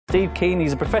Steve Keene,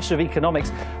 he's a professor of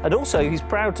economics, and also he's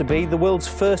proud to be the world's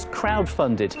first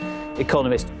crowd-funded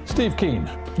economist. Steve Keene,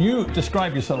 you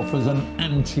describe yourself as an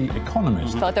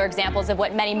anti-economist. Both are examples of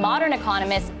what many modern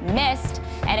economists missed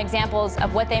and examples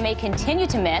of what they may continue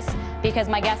to miss, because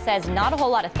my guest says not a whole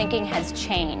lot of thinking has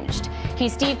changed.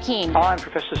 He's Steve Keene. Hi, I'm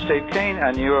Professor Steve Keene,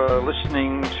 and you are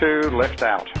listening to Left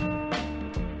Out.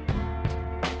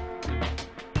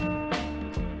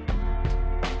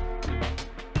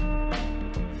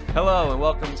 Hello and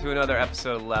welcome to another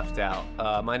episode of Left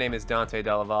Out. My name is Dante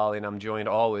Della Valle and I'm joined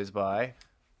always by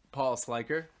Paul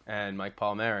Sliker and Mike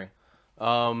Palmieri.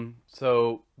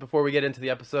 So before we get into the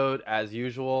episode, as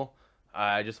usual,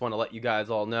 I just want to let you guys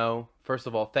all know, first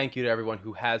of all, thank you to everyone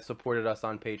who has supported us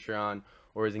on Patreon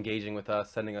or is engaging with us,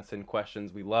 sending us in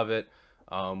questions. We love it.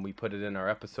 We put it in our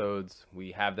episodes.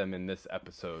 We have them in this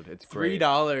episode. It's great.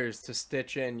 $3 to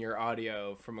stitch in your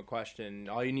audio from a question.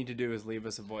 All you need to do is leave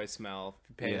us a voicemail. If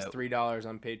you pay us $3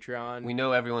 on Patreon. We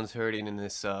know everyone's hurting in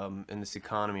this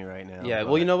economy right now. Yeah, but...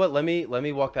 well, you know what? Let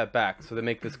me walk that back so to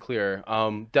make this clear.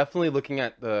 Definitely looking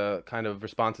at the kind of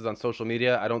responses on social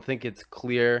media, I don't think it's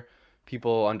clear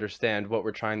people understand what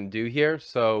we're trying to do here.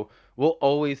 So we'll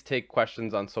always take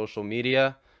questions on social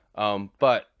media.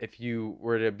 But if you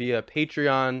were to be a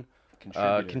Patreon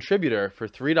contributor for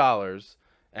 $3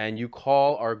 and you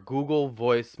call our Google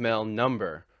voicemail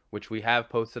number, which we have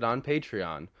posted on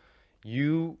Patreon,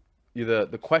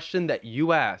 the question that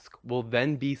you ask will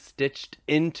then be stitched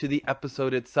into the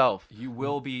episode itself. You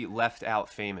will be left out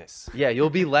famous. Yeah, you'll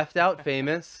be left out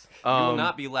famous. You will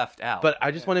not be left out. But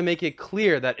I just want to make it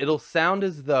clear that it'll sound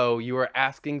as though you are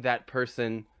asking that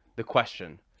person the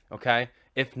question, okay?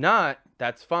 If not,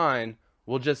 that's fine.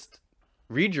 We'll just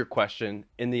read your question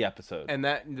in the episode. And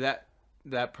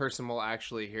that person will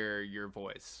actually hear your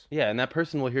voice. Yeah, and that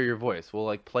person will hear your voice. We'll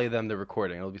like play them the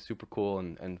recording. It'll be super cool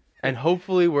and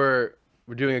hopefully we're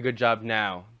doing a good job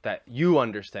now that you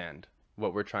understand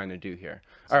what we're trying to do here.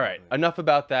 All right, enough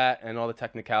about that and all the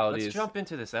technicalities. Let's jump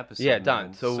into this episode. Yeah,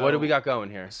 done. So what do we got going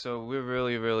here? So we're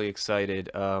really, really excited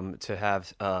to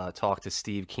have talk to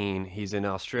Steve Keene. He's an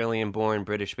Australian-born,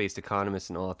 British-based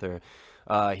economist and author.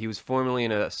 He was formerly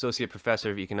an associate professor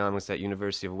of economics at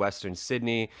University of Western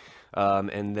Sydney.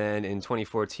 And then in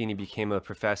 2014, he became a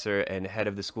professor and head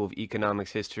of the School of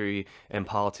Economics, History, and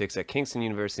Politics at Kingston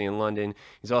University in London.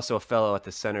 He's also a fellow at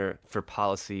the Center for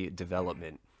Policy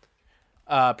Development.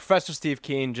 Professor Steve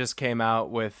Keene just came out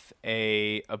with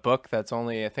a book that's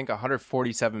only, I think,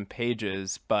 147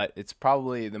 pages, but it's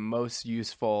probably the most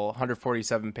useful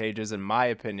 147 pages, in my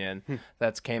opinion,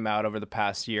 that's came out over the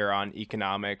past year on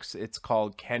economics. It's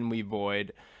called Can We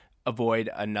Avoid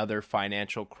Another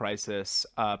Financial Crisis?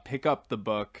 Pick up the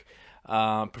book.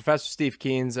 Professor Steve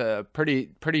Keene's a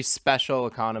pretty special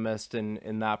economist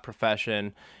in that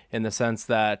profession, in the sense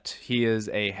that he is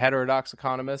a heterodox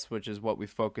economist, which is what we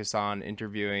focus on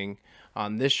interviewing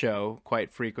on this show quite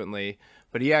frequently.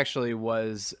 But he actually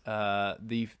was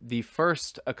the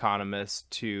first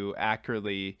economist to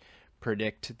accurately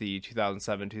predict the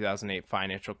 2007-2008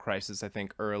 financial crisis, I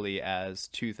think early as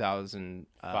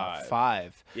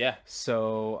 2005. Yeah.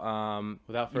 So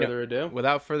without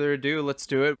further ado, let's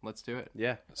do it.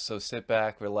 Yeah. So sit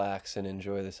back, relax, and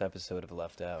enjoy this episode of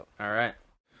Left Out. All right.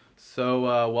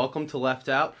 So welcome to Left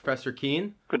Out, Professor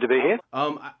Keene. Good to be here.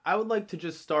 I would like to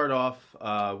just start off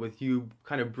with you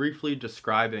kind of briefly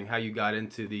describing how you got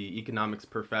into the economics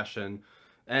profession,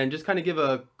 and just kind of give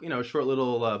a short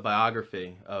little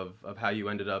biography of how you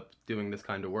ended up doing this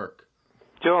kind of work.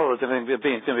 Sure, it's going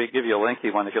to give you a lengthy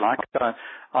one if you like.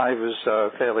 I was a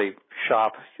fairly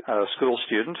sharp school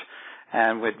student,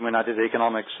 and when I did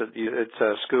economics at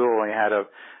school, I had a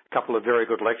couple of very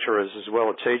good lecturers as well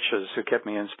as teachers who kept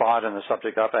me inspired in the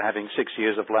subject after having 6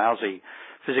 years of lousy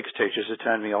physics teachers who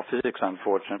turned me off physics,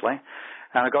 unfortunately.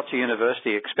 And I got to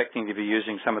university expecting to be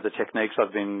using some of the techniques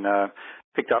I'd been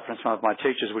picked up from some of my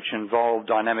teachers, which involved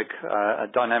dynamic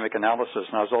analysis.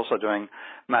 And I was also doing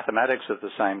mathematics at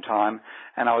the same time.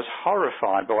 And I was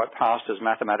horrified by what passed as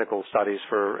mathematical studies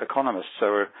for economists.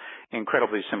 So were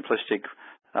incredibly simplistic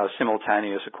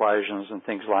simultaneous equations and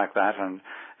things like that, and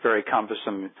very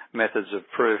cumbersome methods of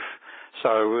proof.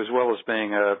 So as well as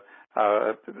being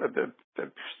sort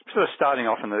of starting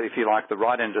off in the, if you like, the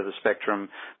right end of the spectrum,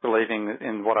 believing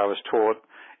in what I was taught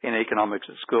in economics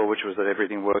at school, which was that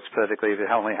everything works perfectly if you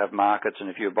only have markets and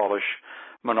if you abolish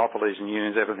monopolies and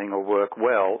unions, everything will work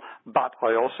well. But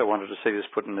I also wanted to see this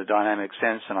put in a dynamic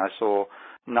sense, and I saw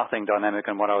nothing dynamic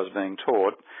in what I was being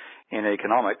taught in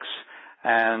economics.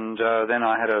 And then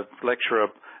I had a lecturer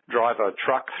drive a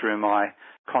truck through my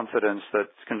confidence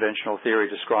that conventional theory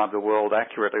described the world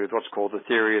accurately with what's called the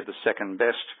theory of the second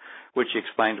best, which he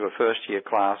explained to a first-year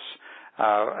class.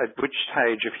 At which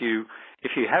stage, if you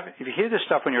hear this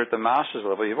stuff when you're at the master's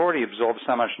level, you've already absorbed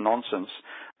so much nonsense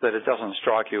that it doesn't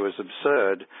strike you as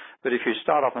absurd. But if you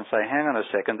start off and say, hang on a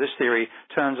second, this theory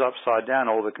turns upside down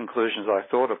all the conclusions I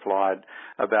thought applied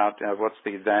about what's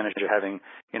the advantage of having,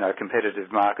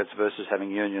 competitive markets versus having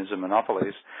unions and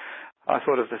monopolies. I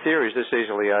thought if the theory is this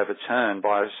easily overturned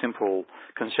by a simple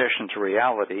concession to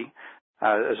reality,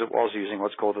 as it was using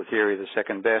what's called the theory of the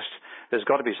second best, there's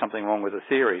got to be something wrong with the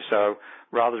theory. So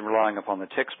rather than relying upon the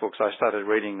textbooks, I started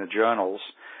reading the journals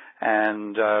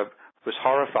and was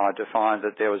horrified to find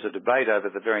that there was a debate over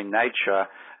the very nature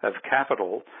of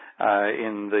capital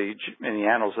in the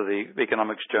annals of the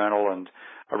Economics Journal and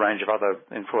a range of other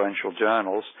influential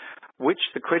journals, which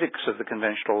the critics of the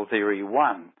conventional theory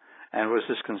won, and was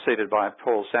this conceded by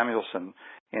Paul Samuelson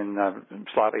in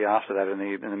slightly after that in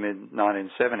the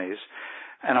mid-1970s.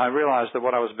 And I realized that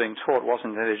what I was being taught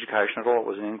wasn't an education at all, it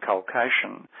was an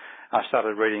inculcation. I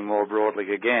started reading more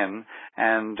broadly again,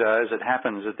 and as it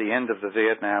happens, at the end of the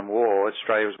Vietnam War,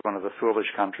 Australia was one of the foolish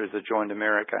countries that joined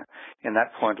America in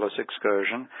that pointless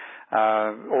excursion.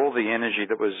 All the energy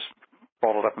that was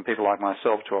bottled up in people like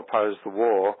myself to oppose the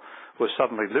war was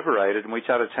suddenly liberated, and we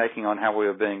started taking on how we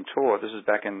were being taught. This is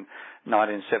back in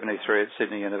 1973 at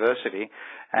Sydney University,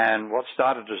 and what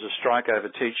started as a strike over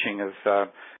teaching of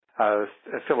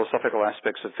philosophical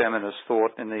aspects of feminist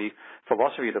thought in the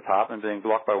philosophy department being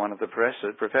blocked by one of the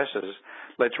professors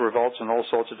led to revolts in all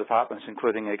sorts of departments,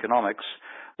 including economics.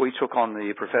 We took on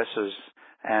the professors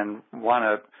and won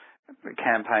a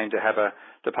campaign to have a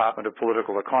Department of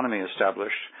Political Economy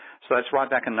established. So that's right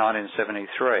back in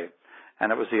 1973.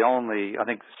 And it was the only, I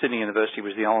think Sydney University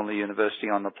was the only university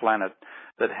on the planet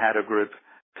that had a group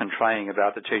contraining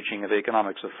about the teaching of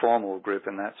economics, a formal group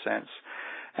in that sense.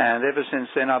 And ever since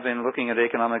then, I've been looking at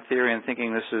economic theory and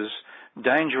thinking this is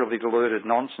dangerously diluted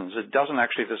nonsense. It doesn't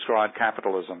actually describe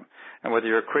capitalism. And whether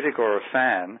you're a critic or a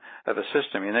fan of a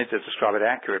system, you need to describe it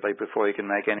accurately before you can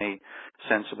make any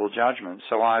sensible judgment.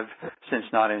 So I've, since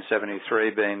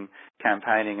 1973, been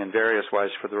campaigning in various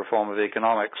ways for the reform of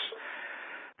economics.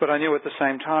 But I knew at the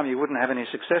same time you wouldn't have any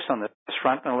success on this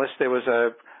front unless there was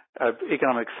a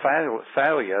economic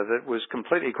failure that was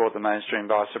completely caught the mainstream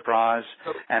by surprise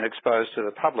and exposed to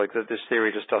the public that this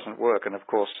theory just doesn't work. And of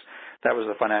course, that was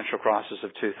the financial crisis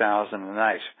of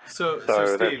 2008. So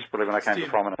that's Steve, really when I came to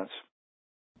prominence.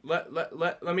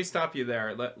 Let me stop you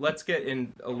there. Let's get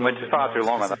in a little bit far more too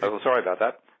long. Sorry about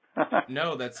that.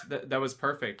 No, that was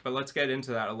perfect. But let's get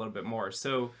into that a little bit more.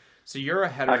 So you're a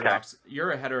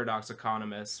heterodox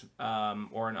economist,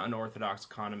 or an unorthodox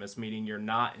economist, meaning you're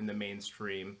not in the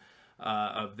mainstream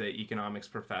of the economics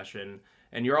profession,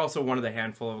 and you're also one of the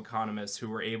handful of economists who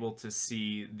were able to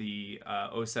see the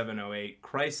 07-08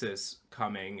 crisis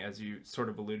coming, as you sort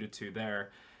of alluded to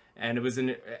there. And it was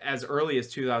as early as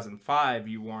 2005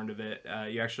 you warned of it.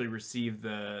 You actually received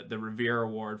the Revere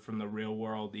Award from the Real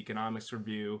World Economics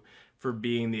Review for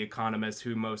being the economist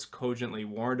who most cogently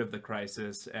warned of the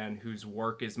crisis and whose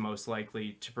work is most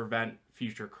likely to prevent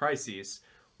future crises.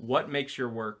 What makes your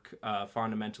work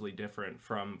fundamentally different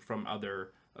from other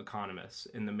economists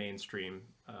in the mainstream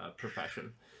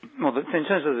profession? Well, in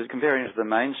terms of comparing it to the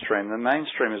mainstream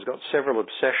has got several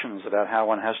obsessions about how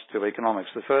one has to do economics.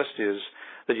 The first is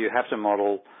that you have to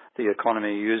model the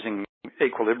economy using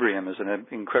equilibrium as an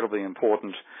incredibly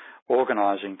important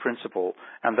organizing principle,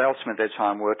 and they'll spend their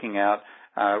time working out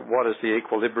what is the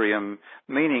equilibrium,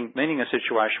 meaning a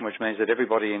situation which means that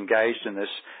everybody engaged in this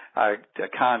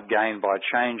can't gain by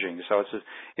changing. So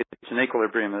it's an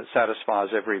equilibrium that satisfies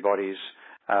everybody's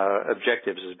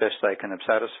objectives as best they can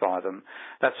satisfy them.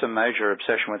 That's a major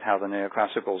obsession with how the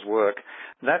neoclassicals work.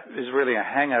 That is really a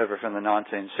hangover from the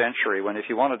 19th century, when if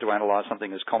you wanted to analyze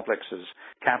something as complex as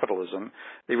capitalism,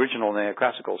 the original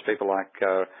neoclassicals, people like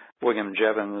William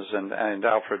Jevons and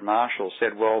Alfred Marshall,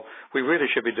 said, well, we really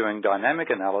should be doing dynamic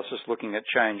analysis, looking at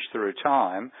change through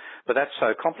time, but that's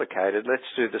so complicated. Let's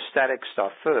do the static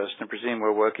stuff first and presume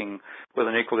we're working with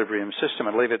an equilibrium system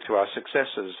and leave it to our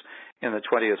successors in the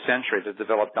 20th century to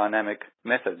develop dynamic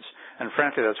methods. And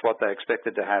frankly, that's what they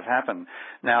expected to have happen.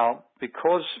 Now,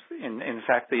 because in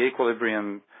fact the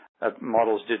equilibrium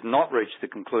models did not reach the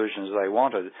conclusions they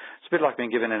wanted, it's a bit like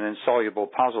being given an insoluble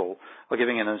puzzle, or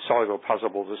giving an insoluble puzzle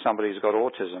to somebody who's got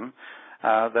autism.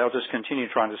 They'll just continue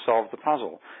trying to solve the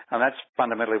puzzle. And that's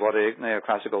fundamentally what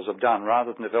neoclassicals have done.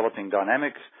 Rather than developing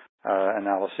dynamic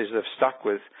analyses, they've stuck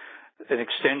with an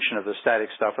extension of the static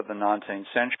stuff of the 19th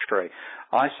century.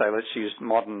 I say let's use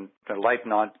modern, late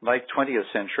 20th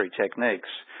century techniques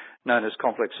known as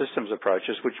complex systems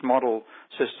approaches, which model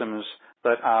systems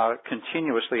that are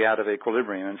continuously out of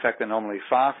equilibrium. In fact, they're normally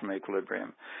far from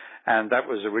equilibrium. And that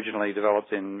was originally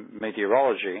developed in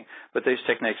meteorology, but these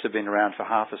techniques have been around for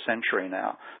half a century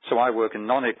now. So I work in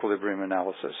non-equilibrium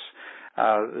analysis.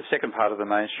 The second part of the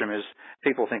mainstream is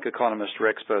people think economists are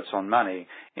experts on money.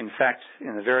 In fact,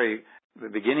 in the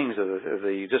beginnings of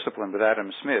the discipline with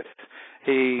Adam Smith,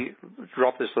 he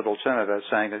dropped this little term about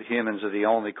saying that humans are the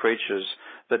only creatures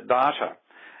that barter.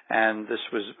 And this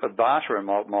was a barter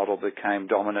model that became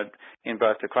dominant in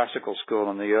both the classical school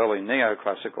and the early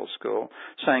neoclassical school,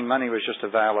 saying money was just a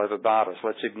veil over barter, so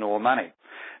let's ignore money.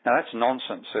 Now that's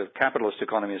nonsense. A capitalist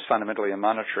economy is fundamentally a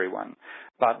monetary one,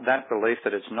 but that belief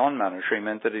that it's non-monetary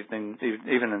meant that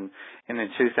even in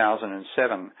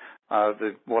 2007,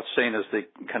 what's seen as the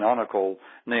canonical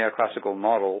neoclassical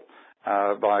model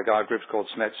by groups called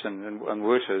Smets and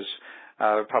Wouters,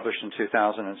 published in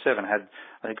 2007, had,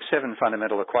 I think, 7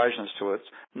 fundamental equations to it,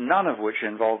 none of which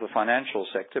involved the financial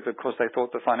sector, because they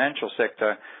thought the financial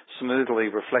sector smoothly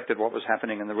reflected what was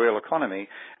happening in the real economy,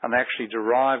 and they actually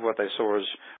derived what they saw as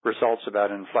results about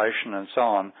inflation and so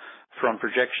on from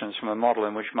projections from a model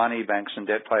in which money, banks and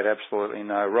debt played absolutely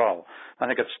no role. I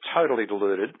think it's totally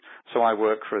deluded, so I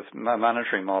work for a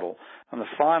monetary model. And the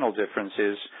final difference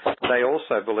is they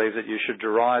also believe that you should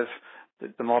derive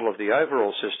the model of the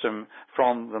overall system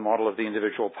from the model of the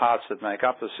individual parts that make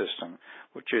up the system,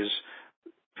 which is,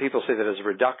 people see that as a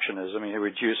reductionism. You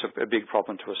reduce a big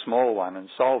problem to a small one and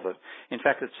solve it. In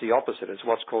fact, it's the opposite. It's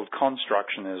what's called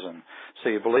constructionism. So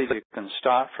you believe you can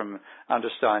start from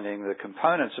understanding the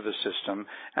components of a system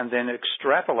and then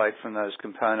extrapolate from those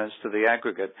components to the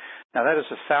aggregate. Now, that is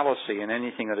a fallacy in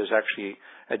anything that is actually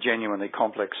a genuinely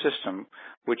complex system,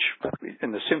 which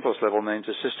in the simplest level means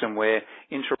a system where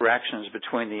interactions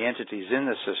between the entities in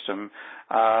the system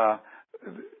are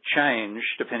change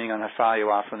depending on how far you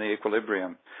are from the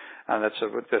equilibrium, and that's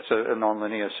a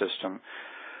nonlinear system.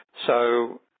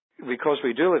 So, because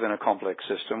we do live in a complex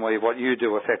system where what you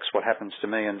do affects what happens to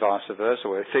me and vice versa,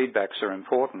 where feedbacks are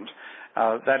important,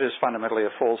 that is fundamentally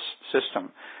a false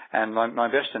system. And my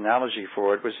best analogy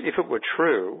for it was, if it were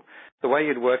true, the way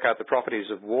you'd work out the properties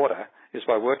of water is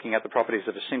by working out the properties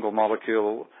of a single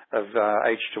molecule of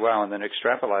H2O and then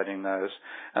extrapolating those.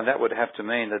 And that would have to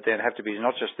mean that there'd have to be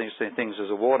not just these things as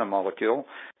a water molecule,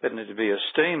 there'd need to be a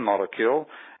steam molecule,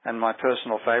 and my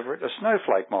personal favorite, a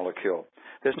snowflake molecule.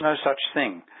 There's no such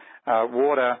thing.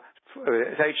 Water,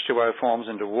 H2O forms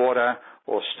into water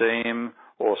or steam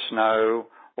or snow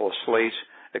or sleet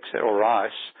or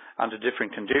ice under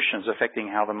different conditions affecting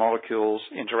how the molecules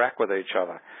interact with each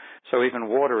other. So even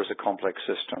water is a complex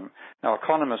system. Now,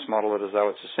 economists model it as though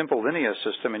it's a simple linear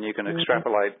system and you can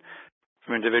extrapolate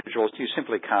from individuals. You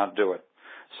simply can't do it.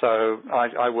 So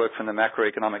I work from the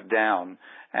macroeconomic down,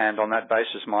 and on that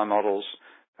basis my models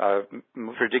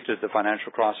predicted the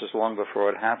financial crisis long before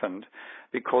it happened,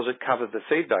 because it covered the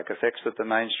feedback effects that the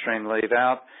mainstream leave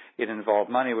out. It involved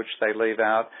money, which they leave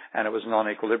out, and it was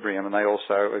non-equilibrium, and they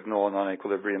also ignore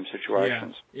non-equilibrium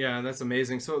situations. Yeah, that's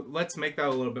amazing. So let's make that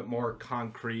a little bit more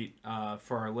concrete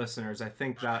for our listeners. I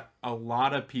think that a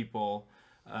lot of people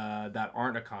that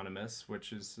aren't economists,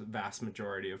 which is the vast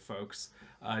majority of folks,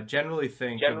 generally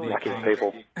think of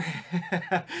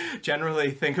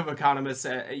economists,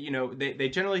 they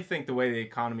generally think the way the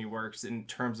economy works in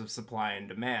terms of supply and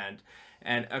demand.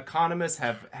 And economists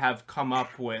have come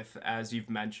up with, as you've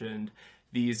mentioned,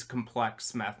 these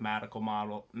complex mathematical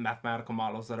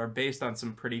models that are based on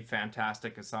some pretty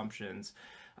fantastic assumptions.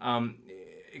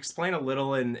 Explain a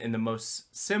little in the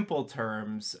most simple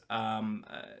terms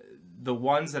the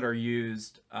ones that are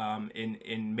used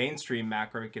in mainstream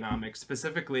macroeconomics,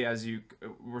 specifically as you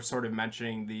were sort of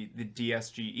mentioning the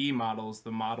DSGE models,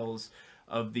 the models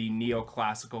of the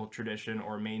neoclassical tradition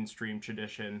or mainstream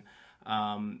tradition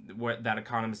that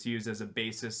economists use as a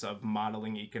basis of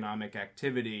modeling economic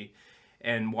activity,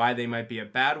 and why they might be a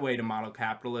bad way to model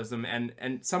capitalism.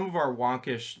 And some of our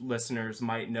wonkish listeners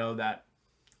might know that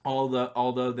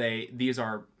although these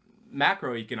are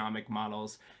macroeconomic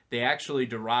models, they actually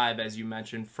derive, as you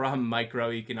mentioned, from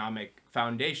microeconomic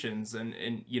foundations. And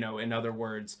in other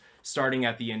words, starting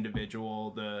at the individual,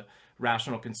 the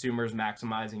rational consumers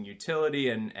maximizing utility,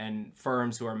 and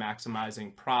firms who are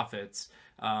maximizing profits.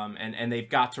 And they've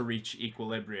got to reach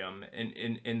equilibrium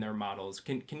in their models.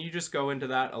 Can you just go into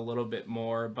that a little bit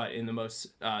more, but in the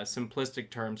most simplistic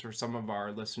terms for some of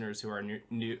our listeners who are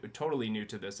totally new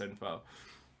to this info?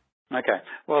 Okay.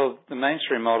 Well, the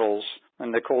mainstream models,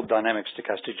 and they're called dynamic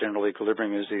stochastic general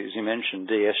equilibrium, as you mentioned,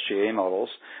 DSGE models,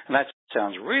 and that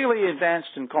sounds really advanced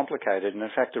and complicated, and in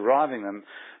fact deriving them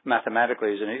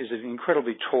mathematically is an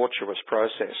incredibly tortuous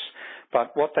process.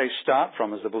 But what they start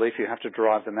from is the belief you have to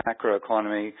derive the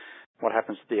macroeconomy, what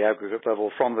happens at the aggregate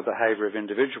level, from the behaviour of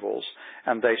individuals,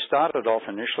 and they started off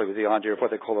initially with the idea of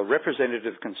what they call a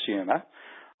representative consumer,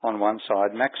 on one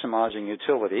side, maximising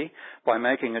utility by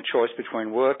making a choice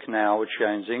between work now, which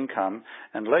gains income,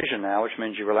 and leisure now, which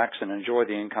means you relax and enjoy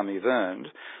the income you've earned.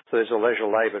 So there's a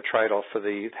leisure-labour trade-off for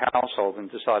the household in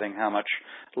deciding how much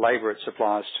labour it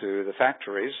supplies to the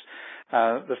factories.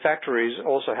 The factories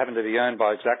also happen to be owned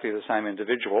by exactly the same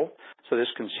individual. So this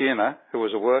consumer, who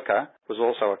was a worker, was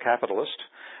also a capitalist,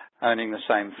 owning the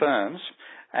same firms,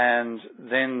 and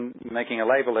then making a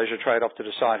labour-leisure trade-off to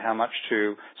decide how much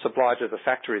to supply to the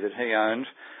factory that he owned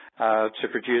to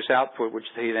produce output which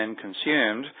he then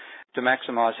consumed to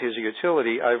maximise his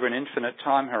utility over an infinite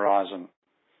time horizon.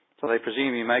 So they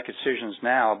presume you make decisions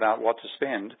now about what to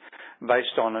spend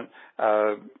based on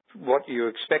what you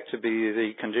expect to be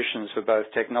the conditions for both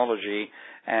technology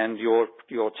and your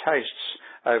tastes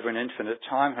over an infinite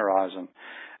time horizon.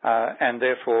 And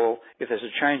therefore, if there's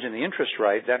a change in the interest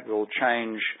rate, that will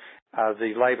change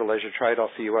the labour-leisure trade-off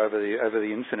for you over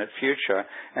the infinite future,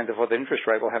 and therefore the interest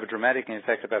rate will have a dramatic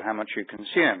effect about how much you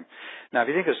consume. Now, if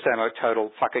you think it's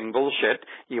total fucking bullshit,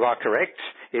 you are correct.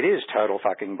 It is total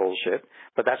fucking bullshit,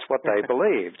 but that's what they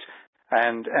believed.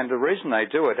 And the reason they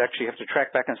do it, actually you have to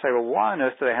track back and say, well, why on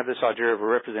earth do they have this idea of a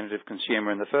representative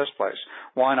consumer in the first place?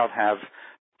 Why not have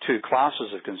two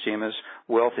classes of consumers,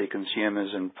 wealthy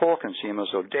consumers and poor consumers,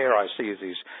 or dare I use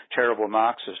these terrible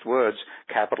Marxist words,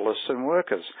 capitalists and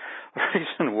workers? The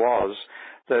reason was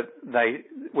that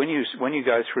when you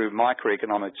go through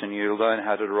microeconomics and you learn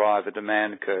how to derive a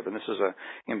demand curve, and this is an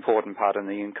important part in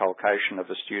the inculcation of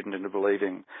the student into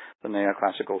believing the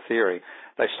neoclassical theory,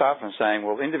 they start from saying,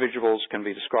 well, individuals can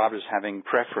be described as having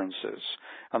preferences,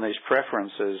 and these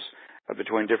preferences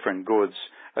between different goods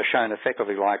are shown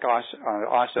effectively like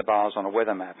isobars on a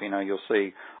weather map. You know, you'll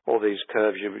see all these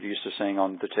curves you're used to seeing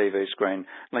on the TV screen,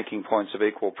 linking points of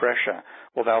equal pressure.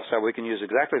 Well, they'll say we can use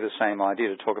exactly the same idea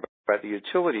to talk about the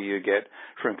utility you get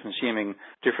from consuming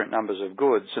different numbers of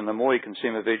goods. And the more you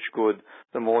consume of each good,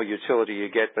 the more utility you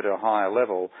get, but at a higher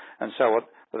level. And so what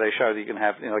they show that you can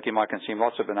have, like you might consume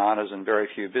lots of bananas and very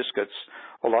few biscuits,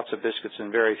 or lots of biscuits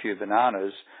and very few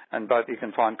bananas, and both you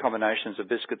can find combinations of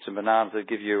biscuits and bananas that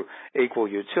give you equal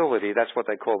utility. That's what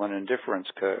they call an indifference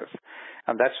curve.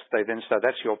 And they then say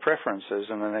that's your preferences,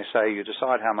 and then they say you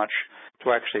decide how much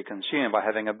to actually consume by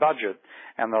having a budget.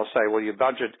 And they'll say, well, your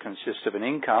budget consists of an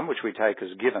income, which we take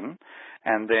as given,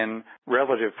 and then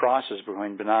relative prices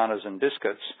between bananas and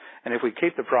biscuits. And if we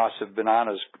keep the price of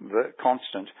bananas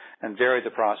constant and vary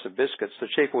the price of biscuits, the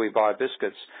cheaper we buy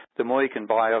biscuits, the more you can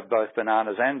buy of both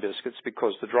bananas and biscuits,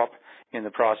 because the drop in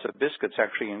the price of biscuits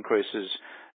actually increases,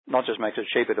 not just makes it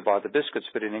cheaper to buy the biscuits,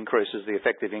 but it increases the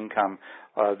effective income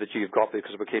that you've got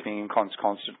because we're keeping incomes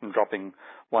constant and dropping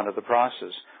one of the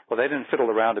prices. Well, they didn't fiddle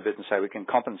around a bit and say we can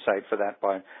compensate for that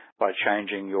by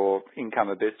changing your income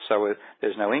a bit so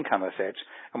there's no income effect.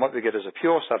 And what we get is a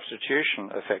pure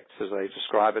substitution effect, as they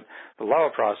describe it. The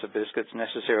lower price of biscuits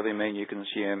necessarily mean you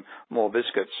consume more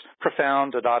biscuits.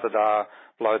 Profound, da-da-da-da,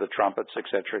 blow the trumpets,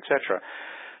 etc., etc.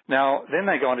 Now, then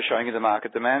they go on to showing you the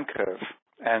market demand curve.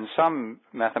 And some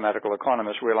mathematical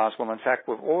economists realize, well, in fact,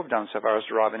 all we've done so far is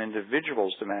derive an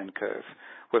individual's demand curve.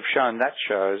 We've shown that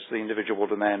shows the individual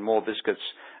demand more biscuits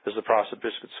as the price of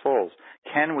biscuits falls.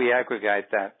 Can we aggregate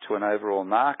that to an overall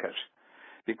market?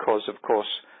 Because, of course,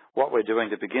 what we're doing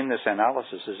to begin this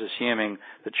analysis is assuming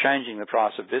that changing the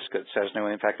price of biscuits has no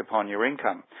impact upon your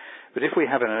income. But if we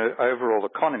have an overall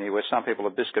economy where some people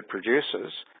are biscuit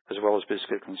producers as well as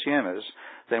biscuit consumers,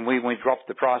 then when we drop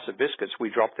the price of biscuits, we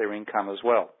drop their income as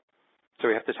well. So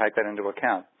we have to take that into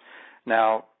account.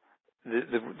 Now,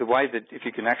 the way that, if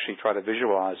you can actually try to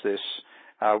visualize this,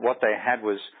 what they had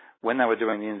was, when they were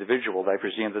doing the individual, they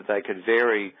presumed that they could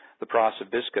vary the price of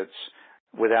biscuits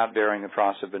without varying the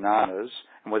price of bananas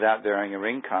and without varying your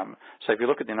income. So if you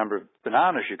look at the number of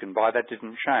bananas you can buy, that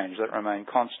didn't change. That remained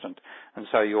constant. And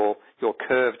so your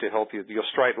curve to help you, your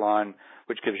straight line,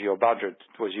 which gives you your budget,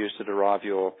 was used to derive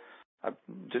your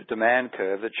demand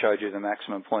curve that showed you the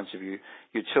maximum points of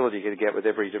utility you could get with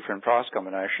every different price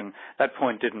combination. That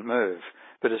point didn't move.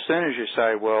 But as soon as you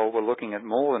say, well, we're looking at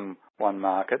more than one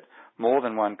market, more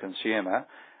than one consumer,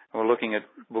 we're looking at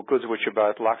goods which are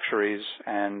both luxuries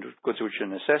and goods which are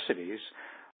necessities,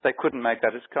 they couldn't make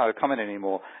that as kind of comment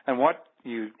anymore. And what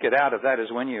you get out of that is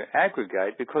when you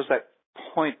aggregate, because that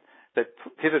point that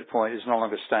pivot point is no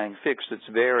longer staying fixed, it's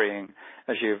varying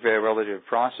as you vary relative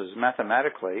prices.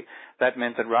 Mathematically, that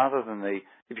meant that rather than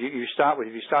if you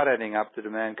start adding up the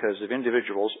demand curves of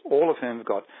individuals, all of whom have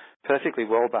got perfectly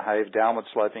well-behaved downward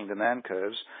sloping demand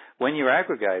curves, when you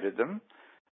aggregated them,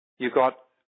 you got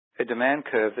a demand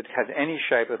curve that had any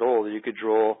shape at all that you could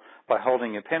draw by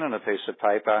holding your pen on a piece of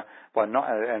paper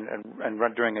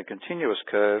and doing a continuous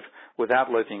curve without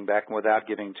looping back and without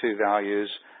giving two values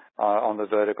on the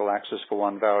vertical axis for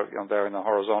one value in the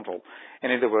horizontal.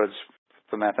 In other words,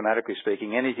 for mathematically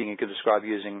speaking, anything you could describe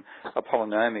using a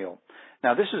polynomial.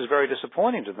 Now, this is very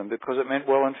disappointing to them because it meant,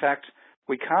 well, in fact,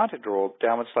 we can't draw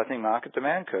downward sloping market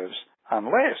demand curves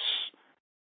unless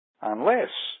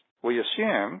we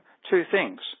assume two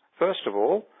things. First of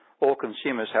all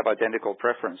consumers have identical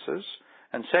preferences,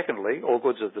 and secondly, all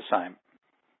goods are the same.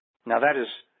 Now, that is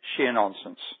sheer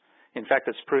nonsense. In fact,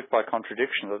 it's proof by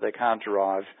contradiction that they can't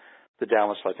derive the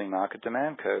downward sloping market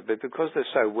demand curve. But because they're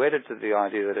so wedded to the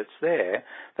idea that it's there,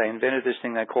 they invented this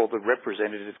thing they call the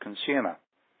representative consumer.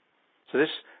 So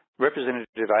this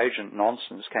representative agent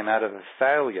nonsense came out of a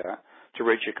failure to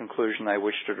reach a conclusion they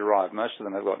wish to derive. Most of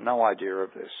them have got no idea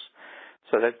of this.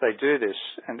 So that they do this,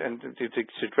 and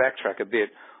to backtrack a bit,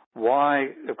 why,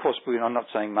 of course, I'm not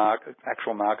saying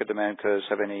actual market demand curves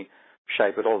have any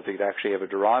shape at all, if you could actually ever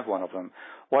derive one of them.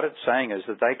 What it's saying is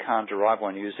that they can't derive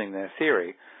one using their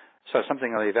theory. So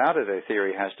something they leave out of their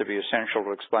theory has to be essential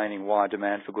to explaining why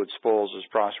demand for goods falls as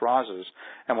price rises.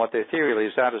 And what their theory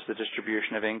leaves out is the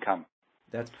distribution of income.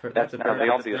 That's a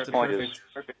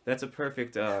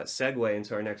perfect segue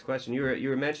into our next question. You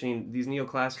were mentioning these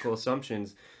neoclassical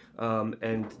assumptions,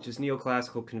 and just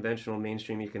neoclassical conventional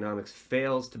mainstream economics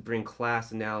fails to bring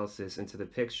class analysis into the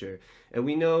picture. And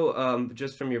we know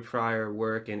just from your prior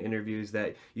work and interviews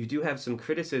that you do have some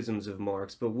criticisms of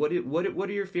Marx. But what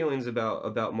are your feelings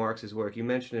about Marx's work? You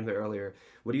mentioned him earlier.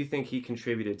 What do you think he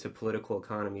contributed to political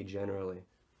economy generally?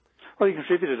 Well, he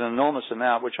contributed an enormous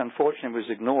amount, which unfortunately was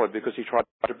ignored because he tried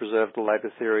to preserve the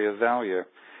labour theory of value.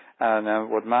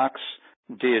 And what Marx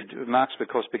did, Marx, of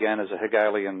course, began as a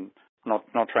Hegelian,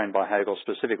 not trained by Hegel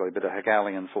specifically, but a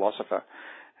Hegelian philosopher.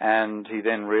 And he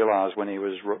then realised when he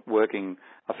was working,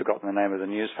 I've forgotten the name of the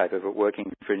newspaper, but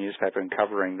working for a newspaper and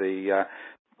covering the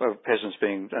peasants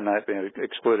being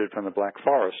excluded from the Black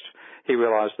Forest, he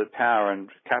realised that power and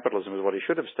capitalism was what he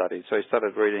should have studied. So he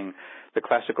started reading the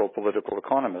classical political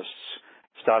economists,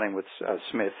 starting with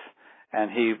Smith,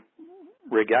 and he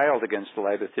regaled against the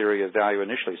labour theory of value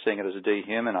initially, seeing it as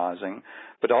dehumanising,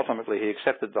 but ultimately he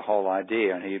accepted the whole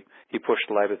idea, and he pushed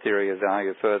the labour theory of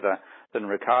value further than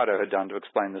Ricardo had done to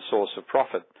explain the source of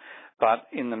profit. But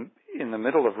in the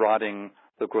middle of writing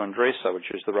the Grundrisse,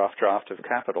 which is the rough draft of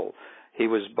Capital, he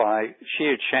was by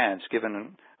sheer chance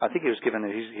given, I think he's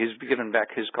given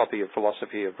back his copy of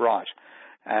Philosophy of Right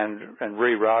and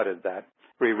reread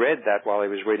that while he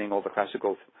was reading all the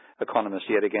classical economists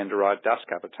yet again to write Das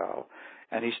Kapital.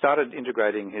 And he started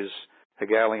integrating his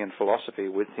Hegelian philosophy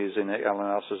with his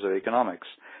analysis of economics.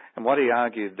 And what he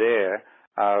argued there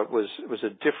was a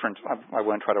different, I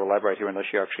won't try to elaborate here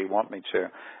unless you actually want me to,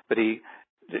 but he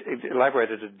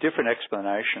elaborated a different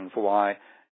explanation for why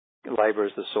labour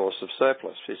is the source of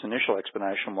surplus. His initial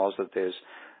explanation was that there's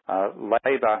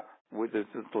labour,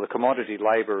 the commodity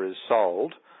labour is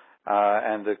sold,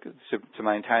 and to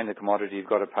maintain the commodity you've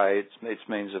got to pay its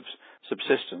means of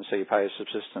subsistence, so you pay a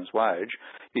subsistence wage.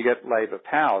 You get labour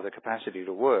power, the capacity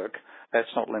to work.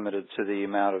 That's not limited to the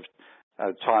amount of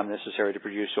time necessary to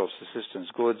produce your subsistence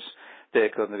goods.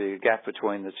 There's going to be a gap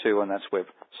between the two, and that's where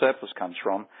surplus comes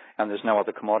from. And there's no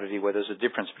other commodity where there's a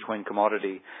difference between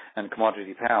commodity and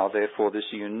commodity power. Therefore, this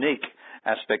unique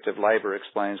aspect of labour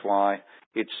explains why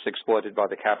it's exploited by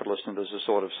the capitalist and there's a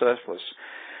sort of surplus.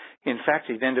 In fact,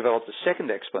 he then developed a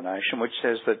second explanation, which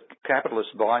says that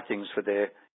capitalists buy things for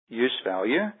their use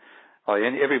value.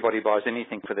 Everybody buys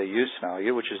anything for their use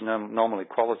value, which is normally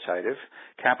qualitative.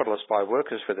 Capitalists buy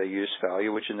workers for their use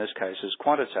value, which in this case is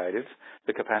quantitative,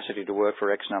 the capacity to work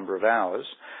for X number of hours.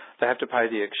 They have to pay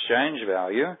the exchange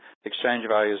value. Exchange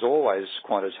value is always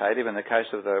quantitative. In the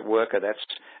case of the worker, that's,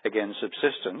 again,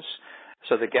 subsistence.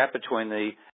 So the gap between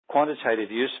the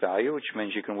quantitative use value, which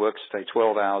means you can work, say,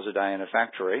 12 hours a day in a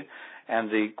factory, and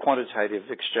the quantitative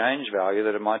exchange value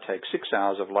that it might take 6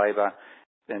 hours of labour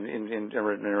in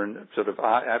a sort of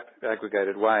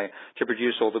aggregated way to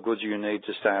produce all the goods you need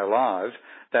to stay alive,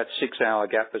 that 6 hour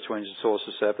gap between the source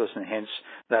of surplus, and hence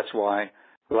that's why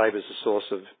labour is a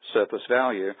source of surplus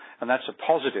value, and that's a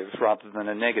positive rather than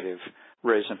a negative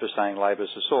reason for saying labour is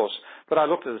a source. But I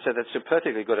looked at it and said that's a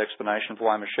perfectly good explanation for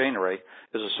why machinery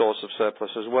is a source of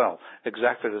surplus as well.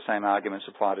 Exactly the same arguments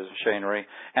apply to machinery,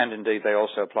 and indeed they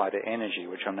also apply to energy,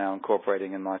 which I'm now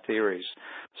incorporating in my theories.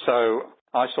 So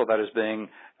I saw that as being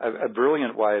a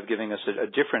brilliant way of giving us a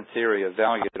different theory of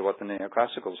value to what the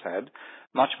neoclassicals had,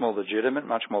 much more legitimate,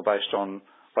 much more based on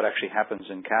what actually happens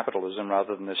in capitalism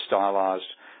rather than this stylized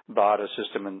barter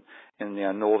system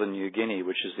in northern New Guinea,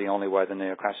 which is the only way the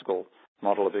neoclassical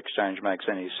model of exchange makes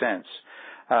any sense.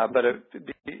 But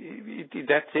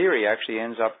that theory actually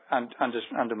ends up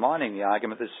undermining the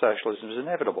argument that socialism is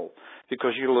inevitable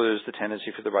because you lose the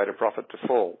tendency for the rate of profit to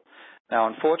fall. Now,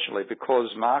 unfortunately, because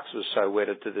Marx was so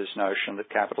wedded to this notion that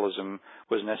capitalism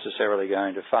was necessarily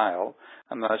going to fail,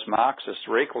 and most Marxists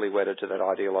were equally wedded to that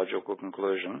ideological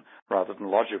conclusion rather than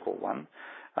logical one,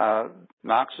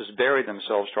 Marxists buried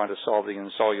themselves trying to solve the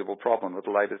insoluble problem of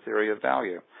the labour theory of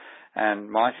value.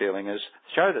 And my feeling is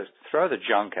throw the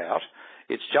junk out.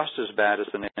 It's just as bad as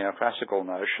the neoclassical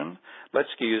notion. Let's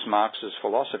use Marx's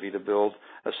philosophy to build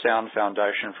a sound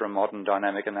foundation for a modern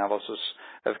dynamic analysis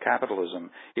of capitalism.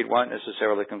 It won't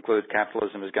necessarily conclude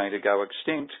capitalism is going to go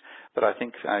extinct, but I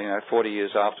think 40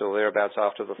 years after or thereabouts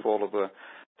after the fall of the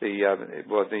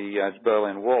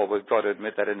Berlin Wall, we've got to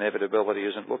admit that inevitability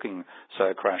isn't looking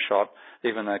so crash hot,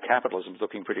 even though capitalism's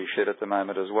looking pretty shit at the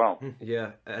moment as well.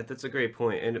 Yeah, that's a great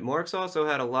point. And Marx also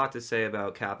had a lot to say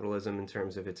about capitalism in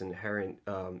terms of its inherent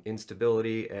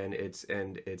instability and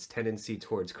its tendency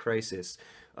towards crisis.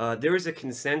 There was a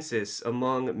consensus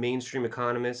among mainstream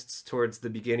economists towards the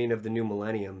beginning of the new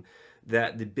millennium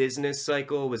that the business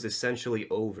cycle was essentially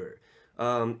over.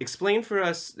 Explain for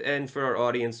us and for our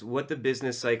audience what the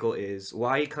business cycle is,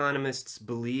 why economists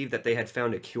believe that they had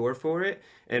found a cure for it,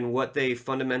 and what they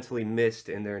fundamentally missed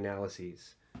in their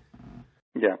analyses.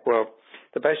 Yeah, well,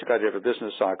 the basic idea of a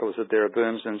business cycle is that there are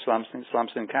booms and slumps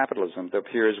in capitalism. There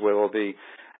are periods where there will be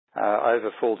over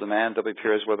full demand, there'll be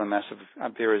periods where there are massive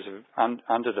periods of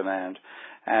under demand.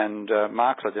 And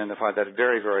Marx identified that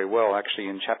very, very well, actually,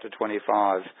 in Chapter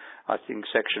 25, I think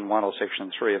Section 1 or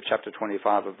Section 3 of Chapter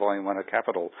 25 of Volume 1 of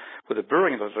Capital, with a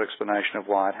brilliant little explanation of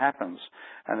why it happens.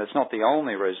 And it's not the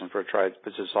only reason for a trade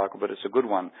business cycle, but it's a good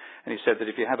one. And he said that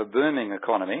if you have a booming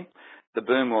economy, the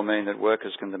boom will mean that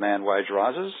workers can demand wage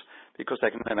rises. Because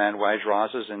they can demand wage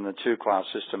rises in the two-class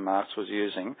system Marx was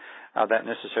using, that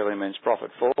necessarily means profit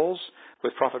falls.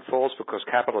 With profit falls, because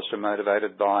capitalists are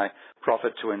motivated by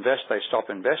profit to invest, they stop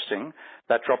investing.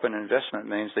 That drop in investment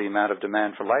means the amount of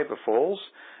demand for labour falls.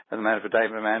 And the amount of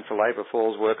demand for labour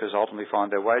falls, workers ultimately find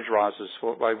their wage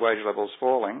levels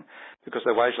falling. Because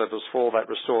their wage levels fall, that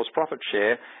restores profit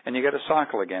share, and you get a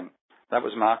cycle again. That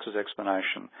was Marx's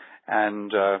explanation.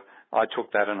 And I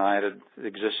took that and I added the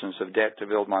existence of debt to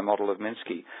build my model of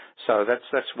Minsky. So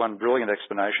that's one brilliant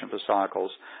explanation for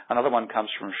cycles. Another one comes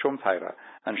from Schumpeter,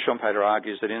 and Schumpeter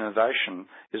argues that innovation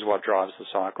is what drives the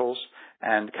cycles,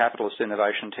 and capitalist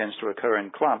innovation tends to occur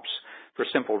in clumps for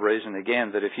a simple reason,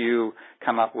 again, that if you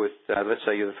come up with, let's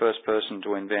say you're the first person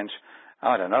to invent,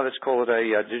 I don't know, let's call it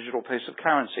a digital piece of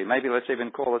currency. Maybe let's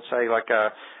even call it, say, like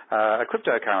a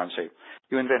cryptocurrency.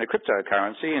 You invent a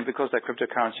cryptocurrency, and because that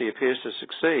cryptocurrency appears to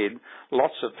succeed,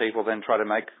 lots of people then try to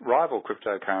make rival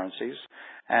cryptocurrencies,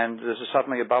 and there's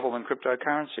suddenly a bubble in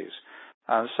cryptocurrencies.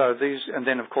 And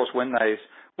then of course when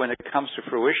it comes to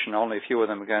fruition, only a few of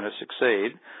them are going to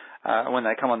succeed. When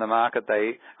they come on the market,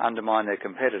 they undermine their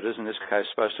competitors, in this case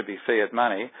supposed to be fiat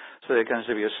money. So there's going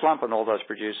to be a slump in all those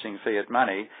producing fiat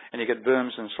money, and you get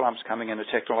booms and slumps coming in a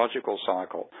technological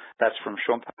cycle. That's from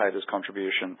Schumpeter's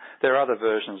contribution. There are other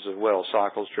versions as well,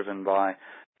 cycles driven by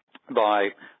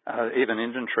even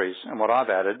inventories. And what I've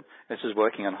added, this is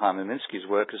working on Hyman Minsky's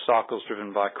work, is cycles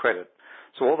driven by credit.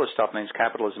 So all this stuff means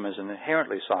capitalism is an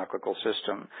inherently cyclical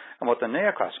system. And what the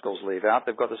neoclassicals leave out,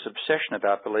 they've got this obsession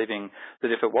about believing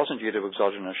that if it wasn't due to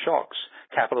exogenous shocks,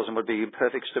 capitalism would be in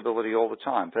perfect stability all the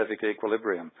time, perfect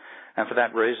equilibrium. And for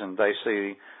that reason, they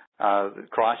see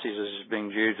crises as being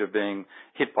due to being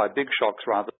hit by big shocks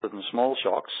rather than small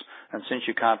shocks. And since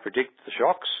you can't predict the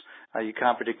shocks, you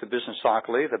can't predict the business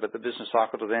cycle either, but the business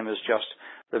cycle to them is just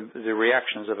the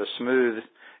reactions of a smooth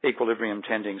equilibrium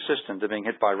tending system to being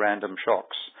hit by random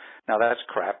shocks. Now that's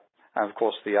crap. And of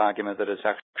course the argument that it's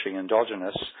actually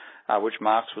endogenous, which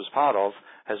Marx was part of,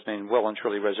 has been well and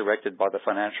truly resurrected by the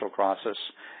financial crisis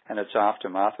and its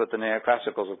aftermath. But the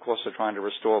neoclassicals, of course, are trying to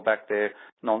restore back their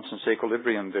nonsense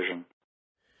equilibrium vision.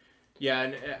 Yeah,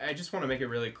 and I just want to make it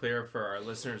really clear for our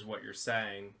listeners what you're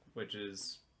saying, which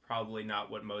is probably not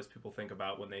what most people think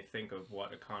about when they think of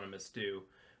what economists do.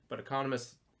 But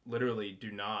economists literally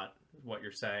do not, what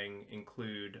you're saying,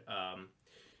 include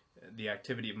the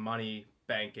activity of money,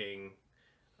 banking,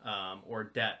 or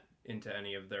debt into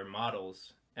any of their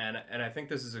models. And I think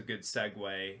this is a good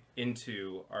segue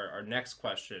into our next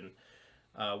question,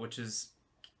 which is,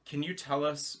 can you tell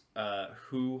us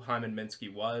who Hyman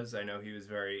Minsky was? I know he was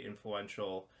very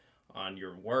influential on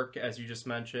your work, as you just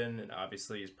mentioned, and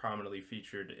obviously he's prominently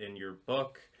featured in your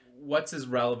book. What's his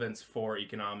relevance for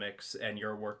economics and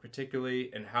your work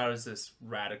particularly, and how does this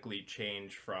radically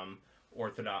change from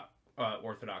orthodox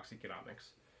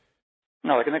economics?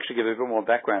 No, I can actually give a bit more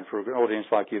background for an audience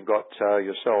like you've got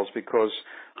yourselves, because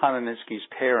Hyman Minsky's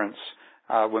parents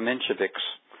were Mensheviks,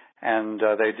 and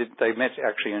they met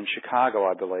actually in Chicago,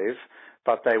 I believe,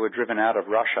 but they were driven out of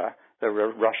Russia. They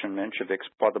were Russian Mensheviks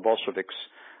by the Bolsheviks,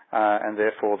 and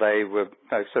therefore they were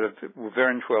were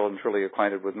very well and truly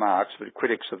acquainted with Marx, but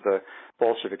critics of the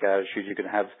Bolshevik attitude. You can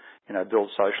have, build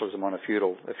socialism on a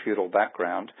feudal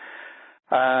background.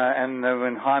 And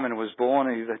when Hyman was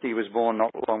born, he was born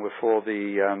not long before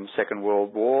the Second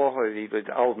World War. He was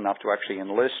old enough to actually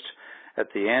enlist at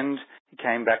the end. He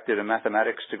came back, did a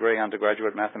mathematics degree,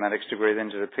 undergraduate mathematics degree, then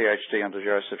did a PhD under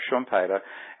Joseph Schumpeter.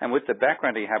 And with the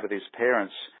background he had with his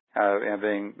parents,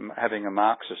 having a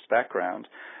Marxist background,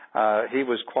 he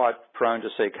was quite prone to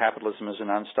see capitalism as an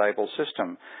unstable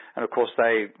system. And of course,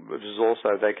 they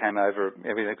came over.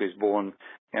 I think he was born,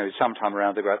 sometime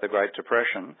around the Great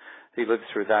Depression. He lived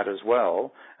through that as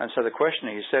well. And so the question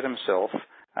he set himself,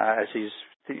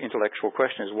 the intellectual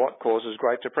question, is what causes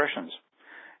Great Depressions?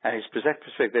 And his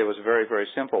perspective there was very, very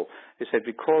simple. He said,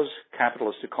 because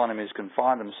capitalist economies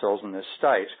confine themselves in this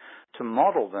state, to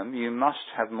model them, you must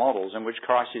have models in which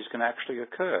crises can actually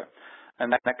occur.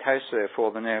 And in that case,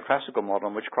 therefore, the neoclassical model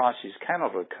in which crises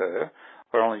cannot occur,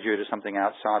 or only due to something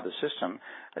outside the system,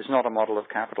 is not a model of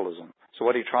capitalism. So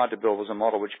what he tried to build was a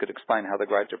model which could explain how the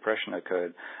Great Depression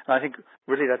occurred. And I think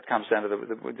really that comes down to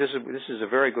this is a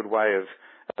very good way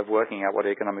of working out what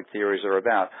economic theories are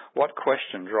about. What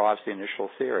question drives the initial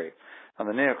theory? And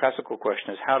the neoclassical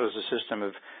question is, how does a system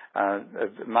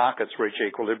of markets reach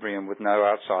equilibrium with no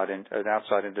outside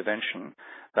intervention?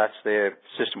 That's their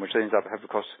system, which ends up, of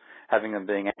course, having them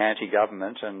being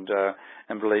anti-government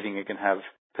and believing you can have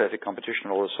perfect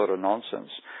competition, all this sort of nonsense.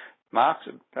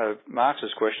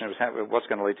 Marx's question was, what's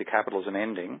going to lead to capitalism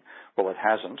ending? Well, it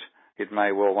hasn't. It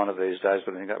may well one of these days,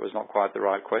 but I think that was not quite the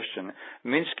right question.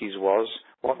 Minsky's was,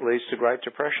 what leads to Great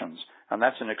Depressions? And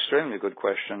that's an extremely good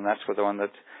question. That's the one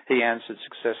that he answered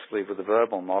successfully with the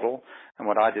verbal model, and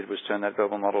what I did was turn that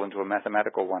verbal model into a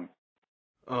mathematical one.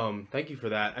 Thank you for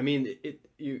that. I mean,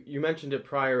 you mentioned it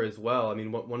prior as well. I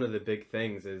mean, one of the big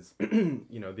things is,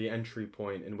 the entry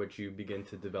point in which you begin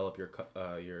to develop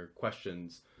your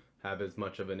questions have as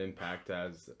much of an impact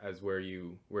as where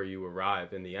you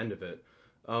arrive in the end of it.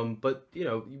 But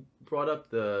you brought up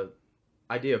the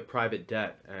idea of private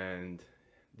debt and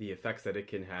the effects that it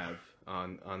can have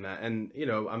on that. And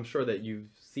I'm sure that you've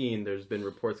seen there's been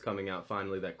reports coming out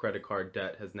finally that credit card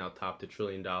debt has now topped $1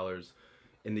 trillion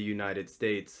in the United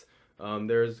States.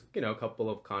 There's a couple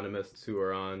of economists who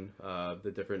are on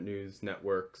the different news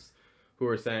networks who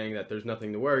are saying that there's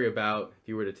nothing to worry about if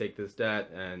you were to take this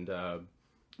debt and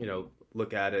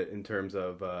look at it in terms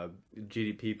of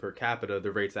GDP per capita.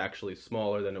 The rate's actually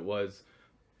smaller than it was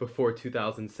before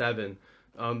 2007.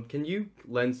 Can you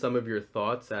lend some of your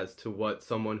thoughts as to what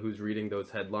someone who's reading those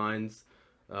headlines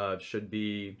should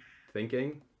be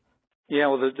thinking? Yeah,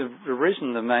 well, the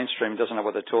reason the mainstream doesn't know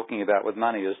what they're talking about with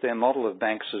money is their model of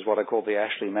banks is what I call the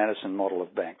Ashley-Madison model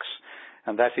of banks.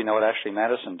 And that, you know what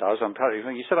Ashley-Madison does.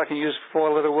 You said I can use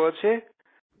 4-letter words here?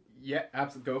 Yeah,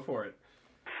 absolutely. Go for it.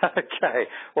 Okay.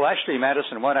 Well,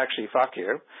 Ashley-Madison won't actually fuck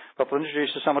you, but will introduce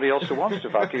you to somebody else who wants to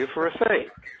fuck you for a fee.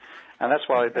 And that's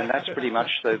pretty much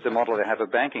the model they have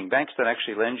of banking. Banks don't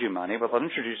actually lend you money, but they'll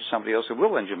introduce you to somebody else who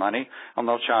will lend you money, and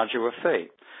they'll charge you a fee.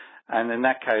 And in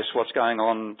that case, what's going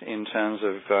on in terms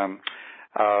of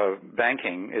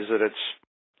banking is that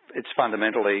it's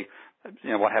fundamentally,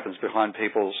 what happens behind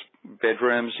people's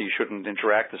bedrooms. You shouldn't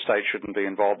interact. The state shouldn't be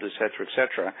involved, et cetera, et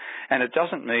cetera. And it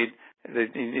doesn't need. The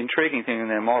intriguing thing in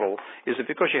their model is that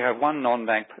because you have one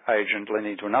non-bank agent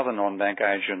lending to another non-bank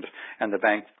agent and the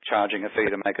bank charging a fee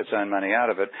to make its own money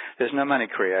out of it, there's no money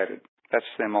created. That's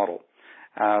their model.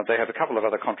 They have a couple of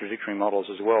other contradictory models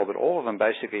as well, but all of them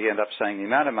basically end up saying the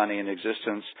amount of money in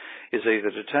existence is either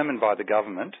determined by the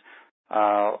government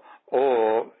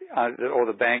or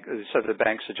the bank. So the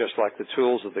banks are just like the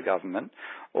tools of the government,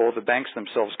 or the banks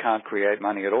themselves can't create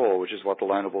money at all, which is what the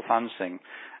loanable funds thing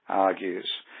argues.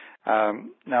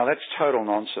 Now that's total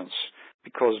nonsense.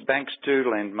 because banks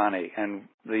do lend money, and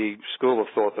the school of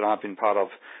thought that I've been part of,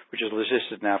 which has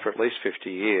existed now for at least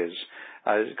 50 years,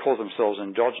 call themselves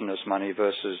endogenous money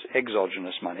versus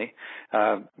exogenous money.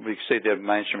 We see the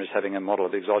mainstream as having a model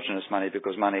of exogenous money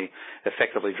because money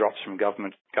effectively drops from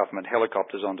government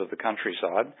helicopters onto the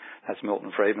countryside. That's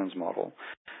Milton Friedman's model.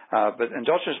 But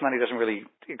endogenous money doesn't really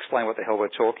explain what the hell we're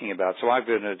talking about, so I've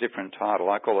given it a different title.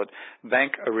 I call it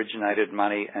Bank-Originated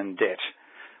Money and Debt,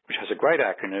 which has a great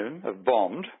acronym of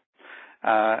BOMD.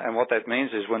 And what that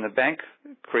means is when a bank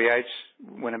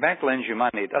lends you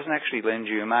money, it doesn't actually lend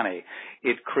you money.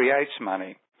 It creates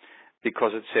money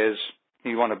because it says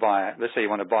let's say you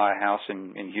want to buy a house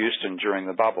in Houston during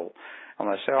the bubble. And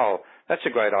they say, oh, that's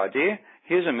a great idea.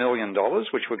 Here's $1 million,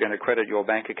 which we're going to credit your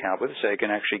bank account with, so you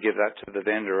can actually give that to the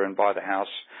vendor and buy the house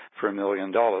for $1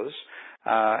 million.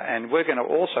 And we're going to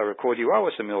also record you owe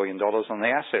us $1 million on the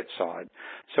asset side.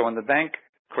 So when the bank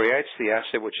creates the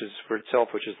asset, which is for itself,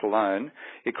 which is the loan,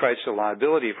 it creates a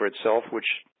liability for itself, which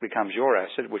becomes your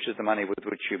asset, which is the money with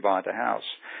which you buy the house.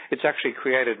 It's actually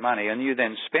created money, and you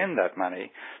then spend that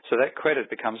money, so that credit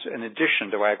becomes an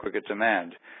addition to aggregate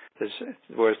demand.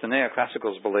 Whereas the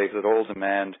neoclassicals believe that all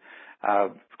demand,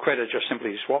 credit just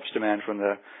simply swaps demand from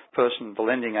the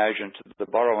lending agent to the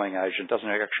borrowing agent, doesn't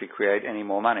actually create any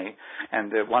more money,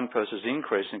 and the one person's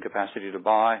increase in capacity to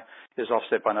buy is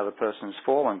offset by another person's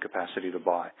fall in capacity to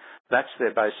buy. That's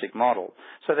their basic model.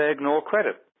 So they ignore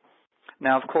credit.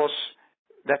 Now, of course,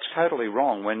 that's totally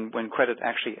wrong when credit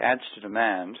actually adds to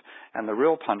demand, and the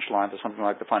real punchline for something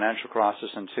like the financial crisis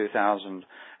in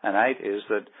 2008 is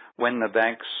that when the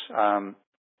banks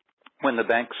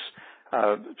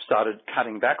started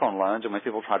cutting back on loans, and when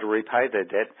people tried to repay their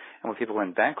debt, and when people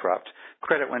went bankrupt,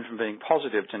 credit went from being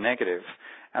positive to negative,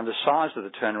 and the size of the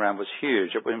turnaround was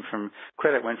huge.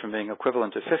 Credit went from being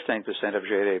equivalent to 15% of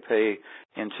GDP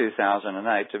in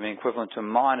 2008 to being equivalent to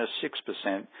minus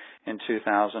 6% in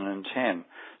 2010.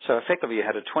 So effectively you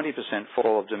had a 20%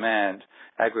 fall of demand,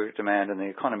 aggregate demand in the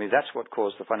economy. That's what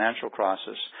caused the financial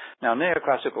crisis. Now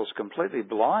neoclassicals are completely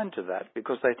blind to that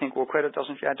because they think, well, credit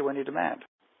doesn't add to any demand.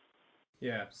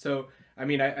 Yeah. So, I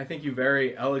mean, I think you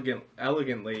very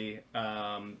elegantly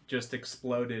just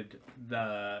exploded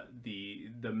the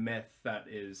myth that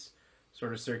is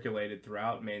sort of circulated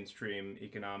throughout mainstream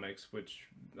economics, which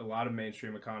a lot of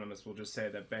mainstream economists will just say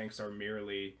that banks are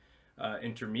merely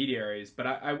intermediaries. But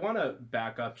I want to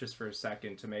back up just for a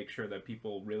second to make sure that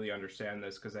people really understand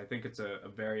this, because I think it's a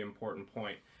very important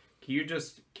point. Can you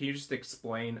just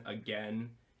explain again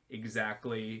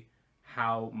exactly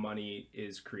how money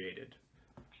is created?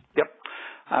 Yep.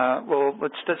 Well,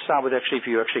 let's start with if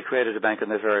you actually created a bank in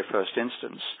the very first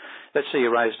instance. Let's say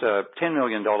you raised $10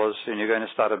 million and you're going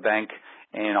to start a bank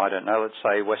in, I don't know, let's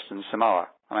say Western Samoa.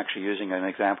 I'm actually using an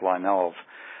example I know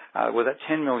of. With that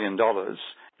 $10 million,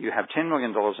 you have $10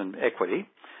 million in equity.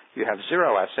 You have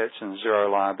zero assets and zero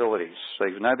liabilities. So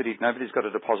nobody's got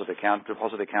a deposit account.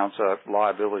 Deposit accounts are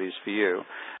liabilities for you.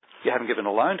 You haven't given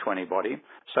a loan to anybody,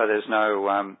 so there's no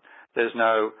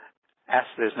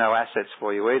assets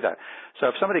for you either. So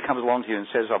if somebody comes along to you and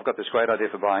says, I've got this great idea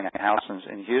for buying a house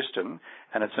in Houston,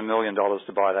 and it's $1 million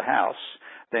to buy the house,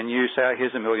 then you say, oh,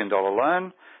 here's $1 million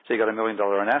loan, so you got $1 million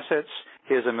in assets,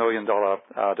 here's $1 million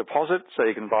deposit, so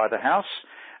you can buy the house,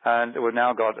 and we've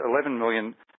now got $11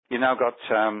 million. You've now got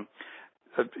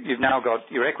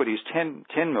your equity is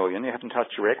 $10 million. You haven't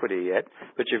touched your equity yet,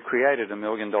 but you've created $1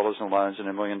 million in loans and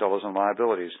 $1 million in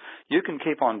liabilities. You can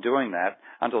keep on doing that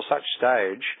until such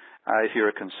stage, if you're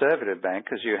a conservative bank,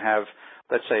 because you have,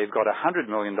 let's say you've got $100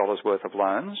 million worth of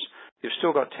loans, you've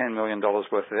still got $10 million worth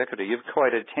of equity. You've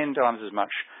created 10 times as much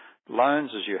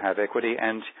loans as you have equity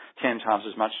and 10 times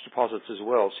as much deposits as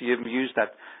well. So you've used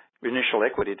that initial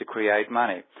equity to create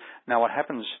money. Now what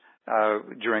happens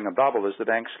during a bubble is the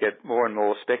banks get more and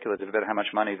more speculative about how much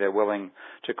money they're willing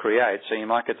to create. So you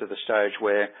might get to the stage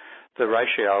where the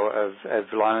ratio of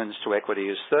loans to equity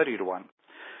is 30 to 1.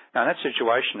 Now, in that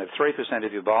situation, if 3%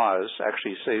 of your buyers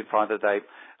actually find that they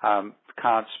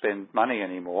can't spend money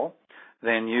anymore,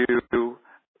 then you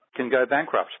can go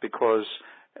bankrupt, because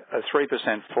a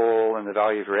 3% fall in the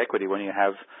value of your equity when you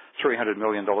have $300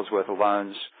 million worth of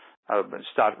loans,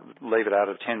 leave it out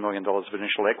of $10 million of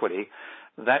initial equity,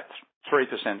 that 3%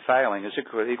 failing is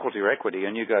equal to your equity,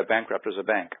 and you go bankrupt as a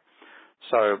bank.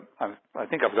 So I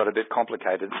think I've got a bit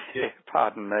complicated here,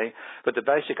 pardon me, but the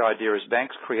basic idea is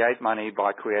banks create money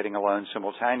by creating a loan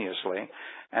simultaneously,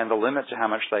 and the limit to how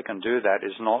much they can do that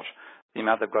is not the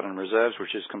amount they've got in reserves,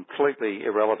 which is completely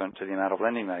irrelevant to the amount of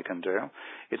lending they can do.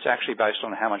 It's actually based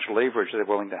on how much leverage they're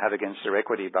willing to have against their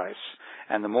equity base.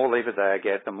 And the more leverage they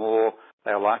get, the more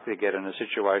they are likely to get in a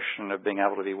situation of being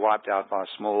able to be wiped out by a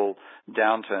small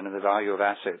downturn in the value of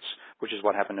assets, which is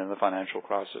what happened in the financial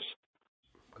crisis.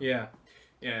 Yeah.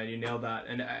 Yeah, you nailed that.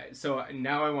 And so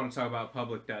now I want to talk about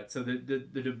public debt. So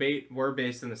the debate, we're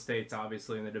based in the States,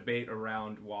 obviously, and the debate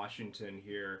around Washington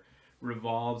here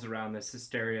revolves around this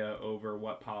hysteria over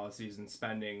what policies and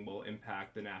spending will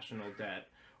impact the national debt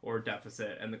or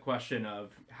deficit, and the question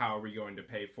of how are we going to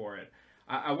pay for it.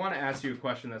 I want to ask you a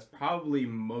question that's probably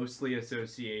mostly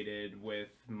associated with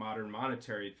modern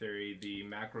monetary theory, the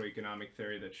macroeconomic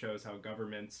theory that shows how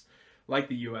governments like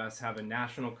the U.S. have a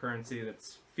national currency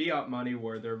that's fiat money,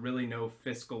 where there are really no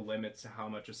fiscal limits to how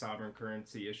much a sovereign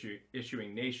currency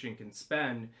issuing nation can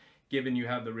spend, given you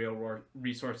have the real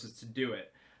resources to do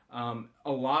it.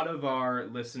 A lot of our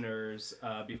listeners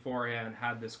beforehand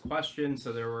had this question,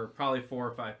 so there were probably 4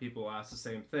 or 5 people who asked the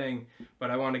same thing,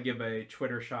 but I want to give a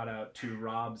Twitter shout out to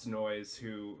Rob's Noise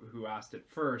who asked it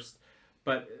first.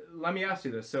 But let me ask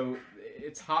you this. So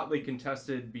it's hotly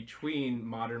contested between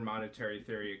modern monetary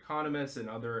theory economists and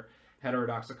other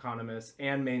heterodox economists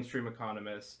and mainstream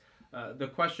economists. The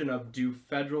question of, do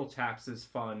federal taxes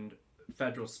fund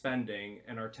federal spending,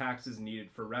 and are taxes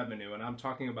needed for revenue? And I'm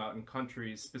talking about in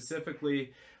countries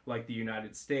specifically like the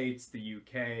United States, the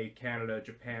UK, Canada,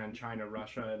 Japan, China,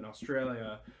 Russia, and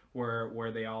Australia,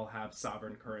 where they all have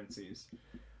sovereign currencies.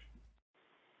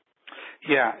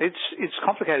 Yeah, it's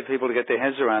complicated for people to get their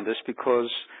heads around this,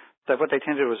 because what they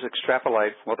tend to do is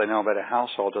extrapolate what they know about a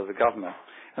household to the government.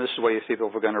 And this is where you see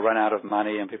people are going to run out of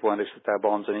money and people won't accept their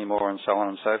bonds anymore, and so on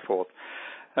and so forth.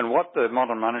 And what the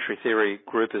modern monetary theory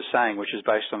group is saying, which is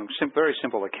based on very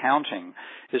simple accounting,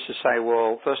 is to say,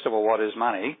 well, first of all, what is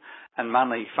money? And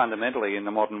money fundamentally in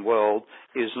the modern world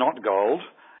is not gold.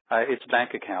 It's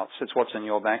bank accounts. It's what's in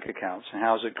your bank accounts. And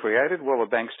how is it created? Well, a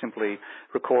bank simply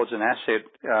records an asset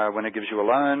when it gives you a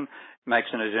loan,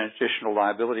 makes an additional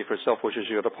liability for itself, which is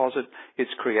your deposit.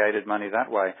 It's created money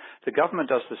that way. The government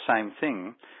does the same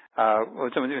thing.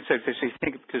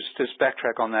 Just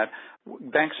backtrack on that.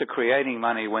 Banks are creating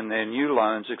money when their new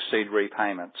loans exceed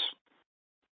repayments.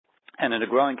 And in a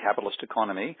growing capitalist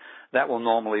economy, that will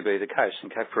normally be the case. In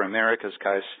fact, for America's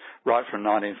case, right from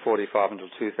 1945 until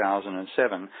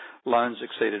 2007, loans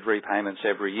exceeded repayments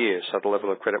every year, so the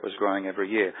level of credit was growing every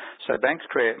year. So banks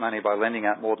create money by lending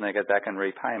out more than they get back in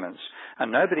repayments.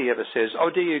 And nobody ever says, oh,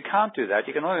 dear, you can't do that.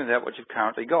 You can only do that what you've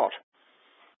currently got.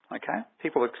 Okay?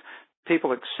 People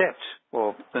accept,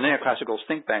 well, the neoclassicals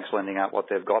think banks lending out what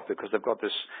they've got because they've got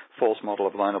this false model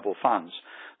of loanable funds.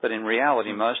 But in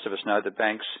reality, most of us know that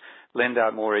banks lend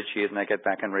out more each year than they get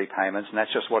back in repayments, and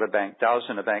that's just what a bank does,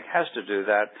 and a bank has to do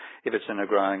that if it's in a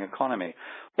growing economy.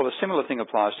 Well, a similar thing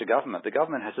applies to government. The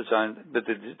government has its own,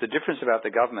 the difference about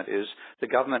the government is the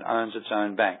government owns its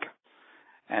own bank.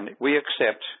 And we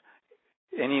accept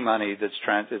any money that's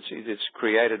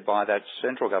created by that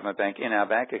central government bank in our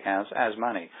bank accounts as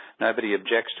money. Nobody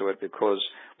objects to it because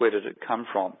where did it come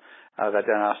from? They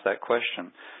don't ask that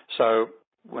question. So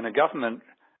when a government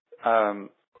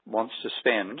wants to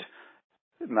spend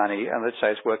money, and let's say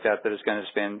it's worked out that it's going to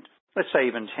spend, let's say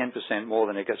even 10% more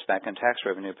than it gets back in tax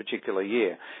revenue a particular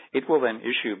year, it will then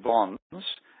issue bonds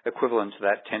equivalent to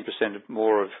that 10%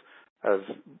 more of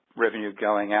revenue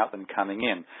going out than coming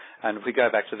in. And if we go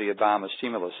back to the Obama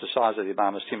stimulus, the size of the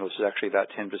Obama stimulus is actually about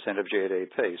 10% of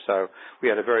GDP. So we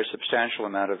had a very substantial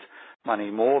amount of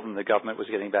money, more than the government was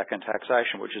getting back in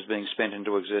taxation, which is being spent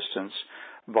into existence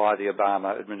by the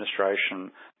Obama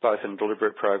administration, both in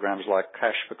deliberate programs like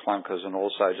cash for clunkers and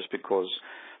also just because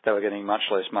they were getting much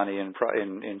less money in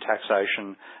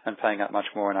taxation and paying out much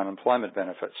more in unemployment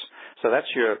benefits. So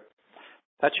that's your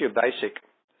basic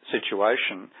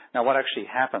situation. Now, what actually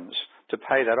happens to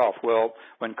pay that off? Well,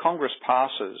 when Congress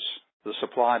passes the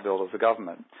supply bill of the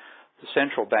government, the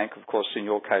central bank, of course, in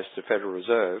your case, the Federal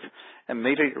Reserve,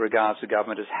 immediately regards the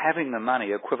government as having the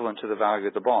money equivalent to the value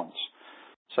of the bonds.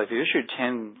 So if you issued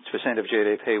 10% of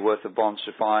GDP worth of bonds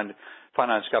to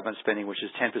finance government spending, which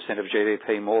is 10% of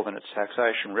GDP more than its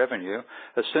taxation revenue,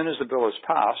 as soon as the bill is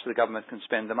passed, the government can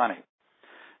spend the money.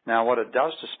 Now, what it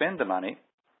does to spend the money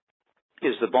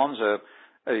is the bonds are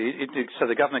so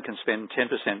the government can spend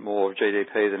 10% more of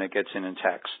GDP than it gets in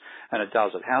tax, and it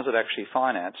does it. How's it actually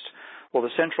financed? Well, the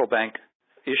central bank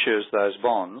issues those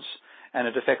bonds, and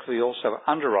it effectively also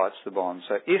underwrites the bonds.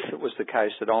 So if it was the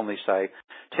case that only, say,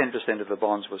 10% of the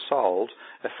bonds were sold,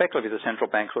 effectively the central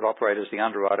bank would operate as the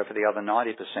underwriter for the other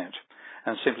 90%.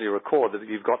 And simply record that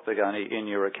you've got the money in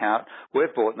your account.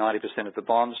 We've bought 90% of the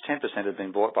bonds, 10% have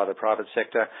been bought by the private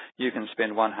sector. You can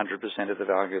spend 100% of the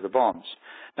value of the bonds.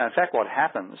 Now, in fact, what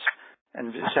happens,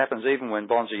 and this happens even when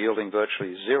bonds are yielding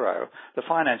virtually zero, the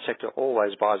finance sector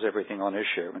always buys everything on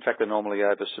issue. In fact, they're normally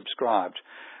oversubscribed.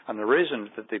 And the reason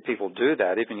that the people do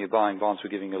that, even you're buying bonds for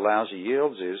giving you lousy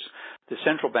yields, is the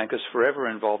central bank is forever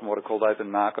involved in what are called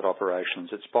open market operations.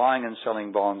 It's buying and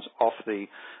selling bonds off the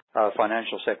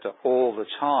financial sector all the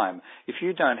time. If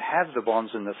you don't have the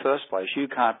bonds in the first place, you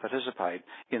can't participate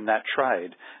in that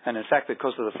trade. And in fact,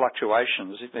 because of the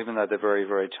fluctuations, even though they're very,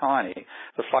 very tiny,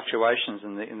 the fluctuations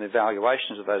in the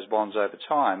valuations of those bonds over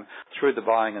time through the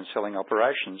buying and selling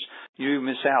operations, you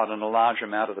miss out on a large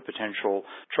amount of the potential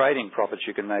trading profits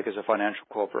you can make as a financial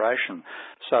corporation.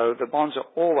 So the bonds are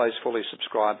always fully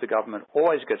subscribed. The government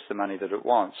always gets the money that it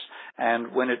wants. And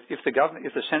if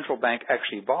the central bank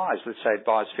actually buys, let's say it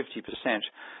buys 50%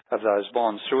 of those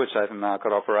bonds through its open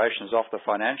market operations off the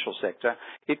financial sector,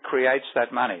 it creates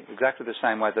that money exactly the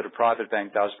same way that a private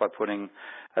bank does by putting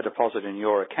a deposit in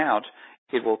your account.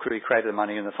 It will create the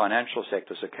money in the financial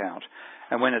sector's account.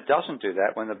 And when it doesn't do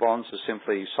that, when the bonds are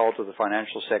simply sold to the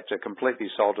financial sector, completely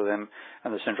sold to them,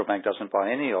 and the central bank doesn't buy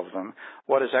any of them,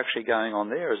 what is actually going on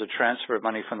there is a transfer of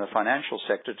money from the financial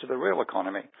sector to the real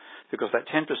economy. Because that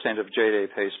 10% of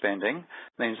GDP spending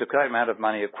means the amount of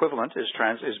money equivalent is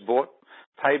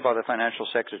paid by the financial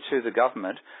sector to the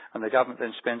government, and the government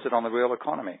then spends it on the real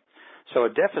economy. So a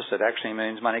deficit actually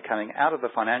means money coming out of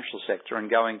the financial sector and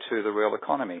going to the real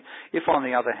economy. If, on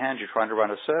the other hand, you're trying to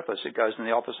run a surplus, it goes in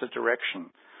the opposite direction.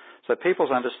 So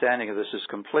people's understanding of this is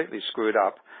completely screwed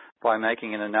up by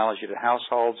making an analogy to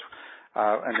households.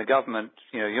 And the government,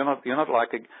 you're not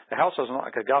like the household's not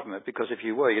like a government, because if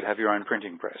you were, you'd have your own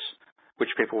printing press, which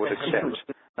people would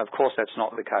accept. Of course, that's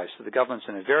not the case. So the government's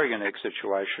in a very unique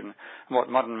situation. And what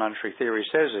modern monetary theory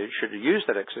says is it should use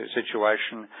that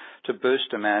situation to boost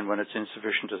demand when it's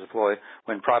insufficient to employ,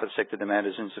 when private sector demand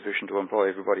is insufficient to employ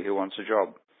everybody who wants a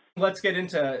job. Let's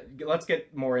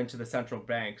get more into the central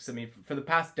banks. I mean, for the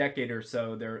past decade or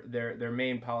so, their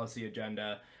main policy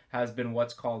agenda has been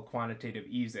what's called quantitative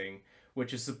easing,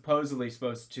 which is supposedly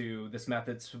supposed to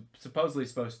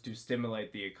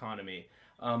stimulate the economy.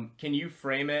 Can you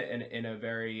frame it in a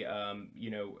very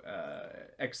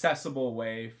accessible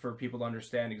way for people to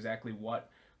understand exactly what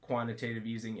quantitative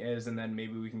easing is, and then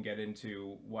maybe we can get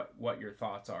into what your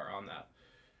thoughts are on that?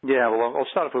 Yeah, well, I'll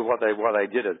start off with why they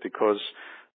did it, because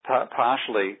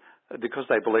partially because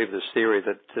they believe this theory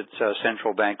that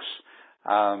central banks,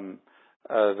 the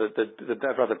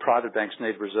private banks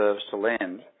need reserves to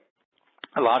lend.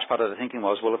 A large part of the thinking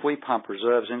was, well, if we pump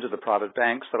reserves into the private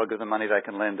banks, that'll give them money they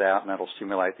can lend out, and that'll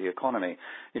stimulate the economy.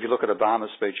 If you look at Obama's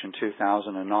speech in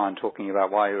 2009 talking about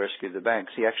why he rescued the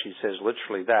banks, he actually says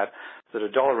literally that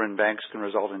 $1 in banks can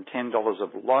result in $10 of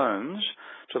loans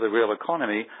to the real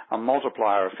economy, a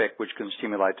multiplier effect which can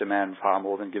stimulate demand far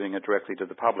more than giving it directly to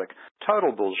the public.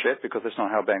 Total bullshit, because that's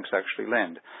not how banks actually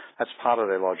lend. That's part of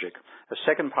their logic. The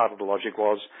second part of the logic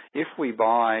was, if we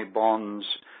buy bonds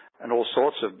and all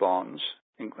sorts of bonds,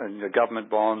 government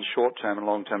bonds, short-term and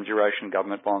long-term duration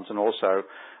government bonds, and also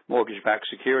mortgage-backed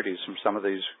securities from some of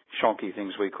these shonky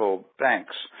things we call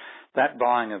banks, that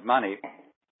buying of money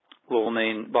will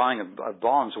mean, buying of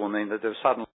bonds will mean that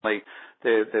suddenly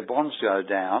their bonds go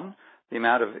down, the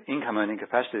amount of income earning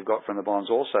capacity they've got from the bonds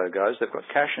also goes. They've got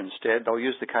cash instead. They'll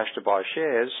use the cash to buy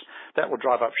shares. That will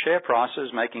drive up share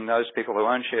prices, making those people who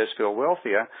own shares feel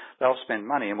wealthier. They'll spend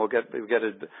money, and we'll get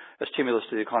a stimulus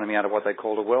to the economy out of what they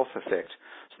call a wealth effect.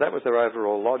 So that was their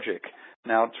overall logic.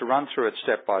 Now, to run through it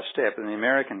step by step, in the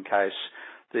American case,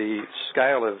 the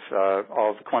scale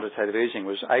of quantitative easing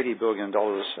was $80 billion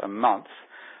a month,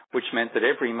 which meant that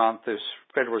every month the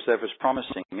Federal Reserve was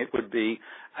promising it would be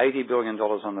 $80 billion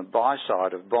on the buy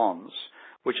side of bonds,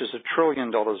 which is $1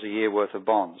 trillion a year worth of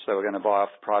bonds they were going to buy off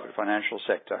the private financial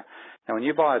sector. Now, when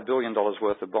you buy $1 billion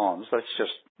worth of bonds, let's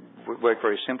just work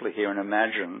very simply here and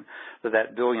imagine that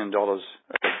 $1 billion of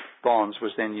bonds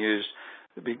was then used,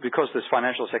 because this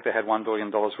financial sector had $1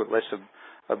 billion with less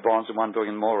of bonds and $1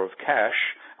 billion more of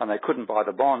cash, and they couldn't buy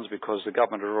the bonds because the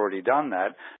government had already done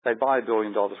that, they'd buy $1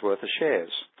 billion worth of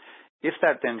shares. If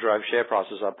that then drove share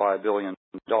prices up by $1 billion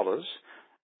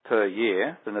per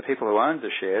year, then the people who owned the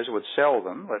shares would sell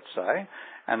them, let's say,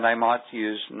 and they might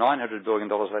use $900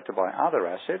 billion of that to buy other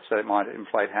assets. So they might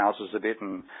inflate houses a bit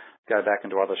and go back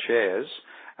into other shares.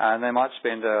 And they might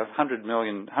spend $100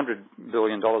 billion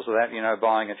of that,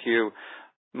 buying a few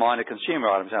minor consumer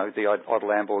items, the odd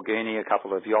Lamborghini, a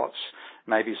couple of yachts,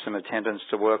 maybe some attendants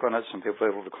to work on it, some people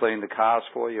able to clean the cars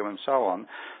for you, and so on.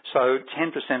 So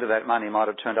 10% of that money might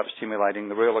have turned up stimulating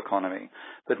the real economy,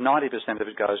 but 90% of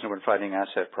it goes into inflating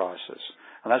asset prices.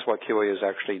 And that's what QE has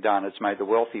actually done. It's made the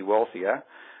wealthy wealthier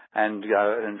and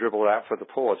dribble out for the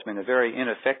poor. It's been a very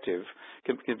ineffective,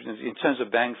 in terms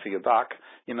of bang for your buck,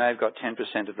 you may have got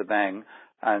 10% of the bang,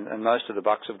 and most of the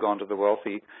bucks have gone to the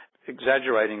wealthy,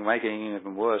 exaggerating, making it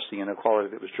even worse the inequality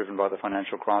that was driven by the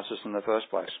financial crisis in the first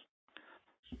place.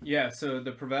 Yeah, so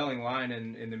the prevailing line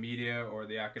in the media or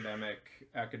the academic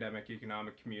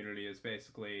economic community is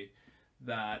basically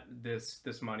that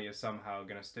this money is somehow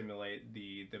going to stimulate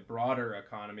the broader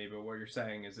economy, but what you're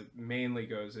saying is it mainly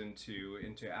goes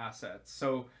into assets.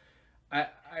 So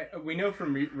we know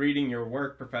from reading your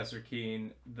work, Professor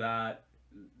Keene, that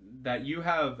you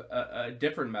have a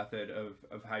different method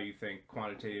of how you think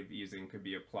quantitative easing could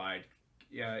be applied.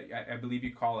 I believe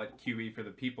you call it QE for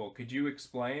the people. Could you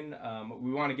explain?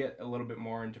 We want to get a little bit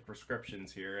more into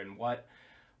prescriptions here and what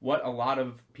a lot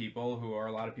of people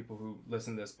who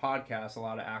listen to this podcast, a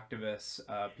lot of activists,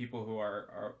 people who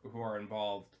are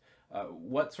involved.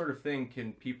 What sort of thing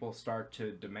can people start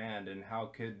to demand, and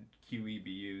how could QE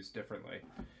be used differently?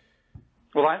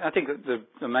 Well, I think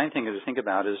the main thing to think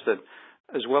about is that,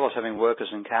 as well as having workers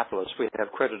and capitalists, we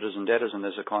have creditors and debtors in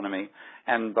this economy,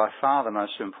 and by far the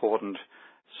most important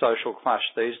social clash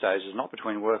these days is not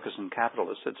between workers and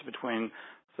capitalists, it's between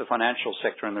the financial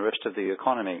sector and the rest of the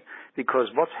economy. Because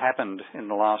what's happened in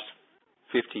the last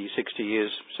 50, 60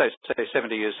 years, say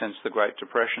 70 years since the Great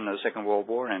Depression and the Second World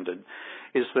War ended,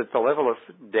 is that the level of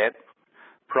debt,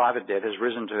 private debt, has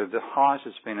risen to the highest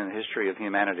it's been in the history of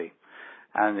humanity.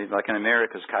 And like in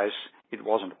America's case, it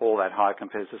wasn't all that high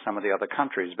compared to some of the other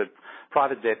countries, but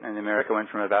private debt in America went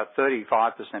from about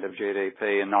 35% of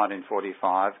GDP in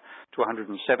 1945 to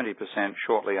 170%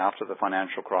 shortly after the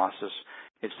financial crisis.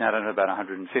 It's now down to about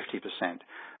 150%.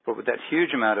 But with that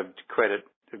huge amount of credit,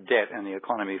 debt in the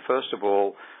economy, first of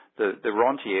all, the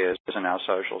rentiers in our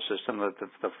social system,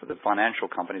 the financial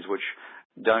companies which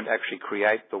don't actually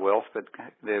create the wealth, but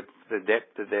the debt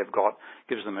that they've got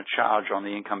gives them a charge on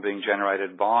the income being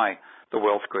generated by the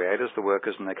wealth creators, the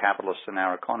workers and the capitalists in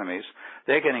our economies.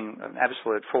 They're getting an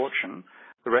absolute fortune.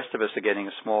 The rest of us are getting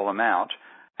a small amount,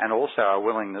 and also our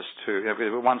willingness to,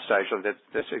 at one stage,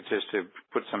 just to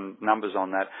put some numbers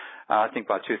on that, I think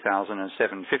by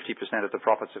 2007, 50% of the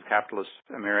profits of capitalist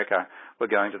America were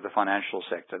going to the financial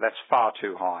sector. That's far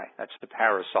too high. That's the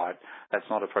parasite. That's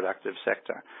not a productive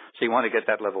sector. So you want to get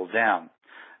that level down.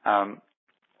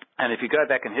 And if you go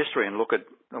back in history and look at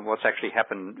what's actually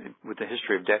happened with the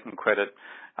history of debt and credit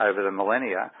over the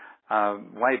millennia,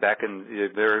 way back in the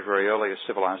very, very earliest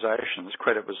civilizations,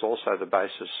 credit was also the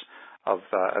basis of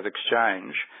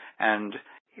exchange, and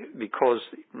because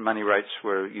money rates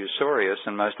were usurious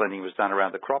and most lending was done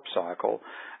around the crop cycle,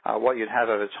 what you'd have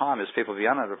over time is people be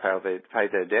unable to pay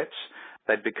their debts.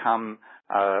 They'd become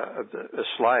a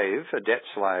debt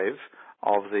slave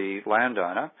of the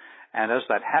landowner, and as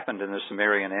that happened in the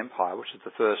Sumerian Empire, which is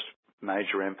the first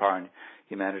major empire in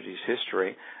humanity's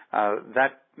history,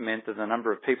 that meant that the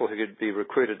number of people who could be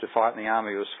recruited to fight in the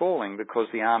army was falling because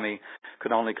the army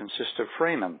could only consist of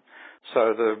freemen.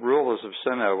 So the rulers of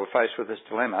Sumer were faced with this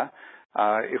dilemma.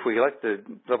 If we let the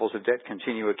levels of debt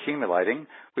continue accumulating,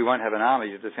 we won't have an army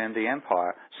to defend the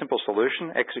empire. Simple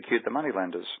solution, execute the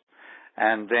moneylenders.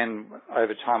 And then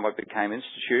over time what became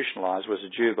institutionalized was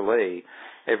a jubilee.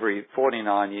 Every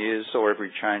 49 years or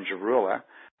every change of ruler,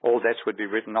 all debts would be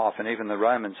written off, and even the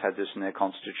Romans had this in their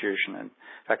constitution. In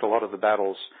fact, a lot of the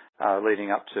battles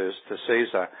leading up to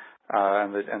Caesar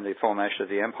and the formation of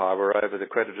the empire were over the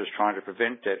creditors trying to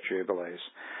prevent debt jubilees.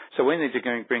 So we need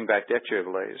to bring back debt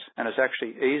jubilees, and it's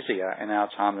actually easier in our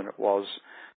time than it was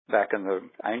back in the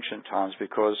ancient times,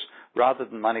 because rather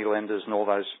than money lenders and all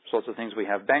those sorts of things, we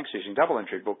have banks using double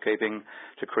entry bookkeeping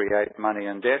to create money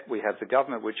and debt. We have the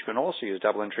government, which can also use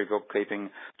double entry bookkeeping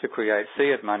to create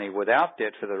fiat money without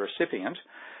debt for the recipient,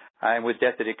 and with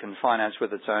debt that it can finance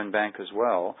with its own bank as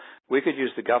well. We could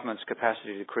use the government's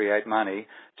capacity to create money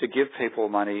to give people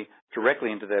money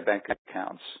directly into their bank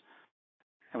accounts.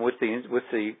 And with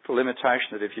the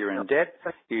limitation that if you're in debt,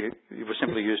 you were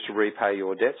simply used to repay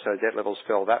your debt, so debt levels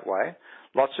fell that way.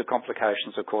 Lots of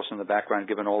complications, of course, in the background,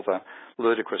 given all the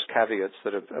ludicrous caveats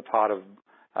that are part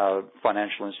of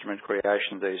financial instrument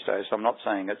creation these days. So I'm not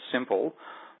saying it's simple,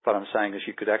 but I'm saying is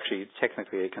you could actually,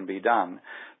 technically it can be done.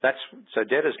 So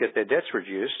debtors get their debts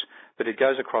reduced, but it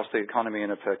goes across the economy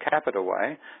in a per capita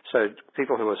way. So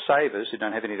people who are savers, who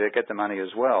don't have any debt, get the money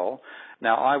as well.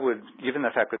 Now I would, given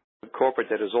the fact that corporate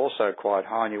debt is also quite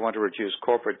high and you want to reduce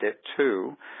corporate debt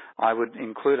too, I would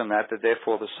include in that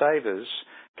therefore the savers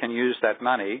can use that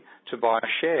money to buy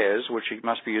shares, which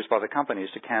must be used by the companies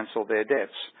to cancel their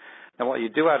debts. Now, what you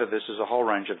do out of this is a whole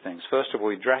range of things. First of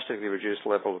all, you drastically reduce the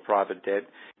level of private debt.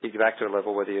 You get back to a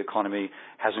level where the economy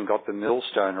hasn't got the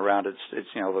millstone around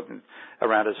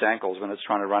around its ankles when it's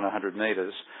trying to run 100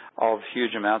 metres of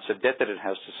huge amounts of debt that it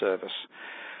has to service.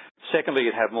 Secondly,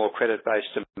 you'd have more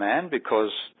credit-based demand because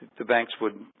the banks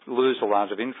would lose a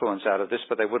lot of influence out of this,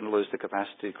 but they wouldn't lose the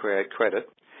capacity to create credit.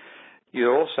 You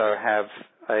also have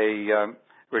a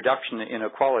reduction in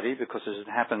inequality because, as it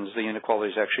happens, the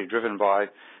inequality is actually driven by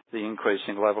the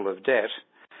increasing level of debt.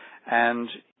 And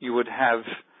you would have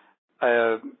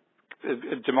a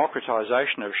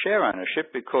democratization of share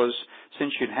ownership because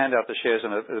since you'd hand out the shares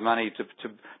and the money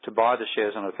to buy the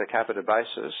shares on a per capita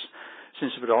basis,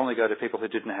 since it would only go to people who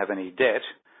didn't have any debt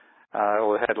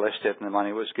or had less debt than the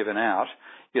money was given out,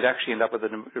 you'd actually end up with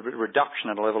a reduction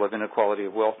in the level of inequality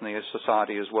of wealth in the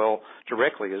society as well,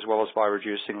 directly, as well as by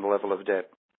reducing the level of debt.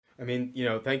 I mean,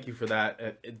 thank you for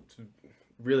that. It's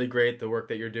really great the work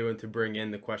that you're doing to bring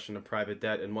in the question of private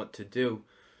debt and what to do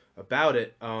about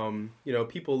it.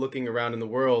 People looking around in the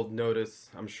world notice,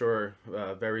 I'm sure,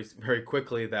 very, very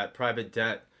quickly that private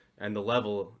debt and the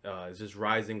level is just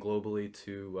rising globally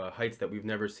to heights that we've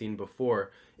never seen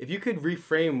before. If you could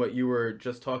reframe what you were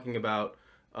just talking about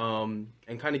and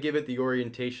kind of give it the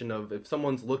orientation of if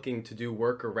someone's looking to do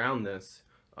work around this,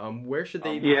 where should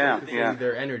they be focusing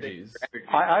their energies?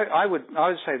 I would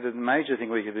say that the major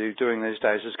thing we could be doing these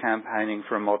days is campaigning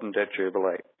for a modern debt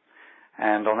jubilee.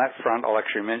 And on that front, I'll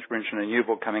actually mention a new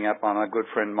book coming out by my good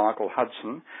friend Michael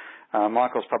Hudson.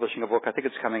 Michael's publishing a book, I think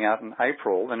it's coming out in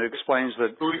April, and it explains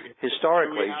that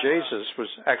historically Jesus was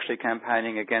actually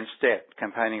campaigning against debt,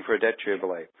 campaigning for a debt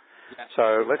jubilee.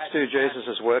 So let's do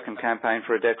Jesus' work and campaign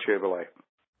for a debt jubilee.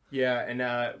 Yeah, and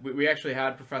we actually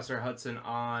had Professor Hudson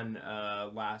on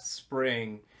last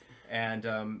spring,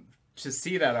 and to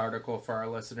see that article for our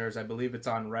listeners, I believe it's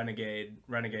on Renegade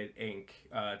Inc.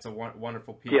 It's a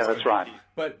wonderful piece. Yeah, that's right.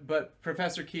 But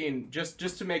Professor Keene, just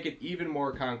to make it even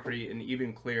more concrete and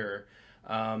even clearer,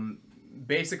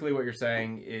 basically what you're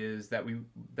saying is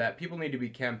that people need to be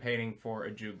campaigning for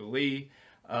a jubilee.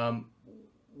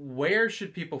 Where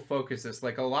should people focus this?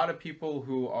 Like a lot of people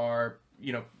who are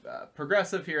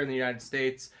progressive here in the United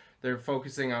States, they're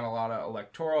focusing on a lot of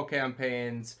electoral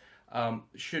campaigns.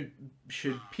 Should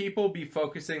people be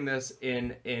focusing this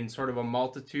in sort of a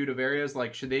multitude of areas?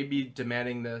 Like, should they be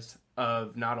demanding this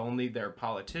of not only their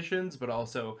politicians, but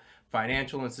also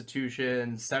financial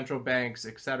institutions, central banks,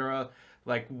 etc.?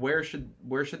 Like, where should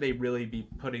they really be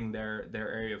putting their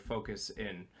area of focus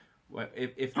in?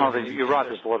 You're right,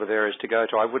 there's a lot of areas to go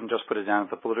to. I wouldn't just put it down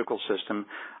to the political system.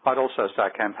 I'd also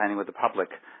start campaigning with the public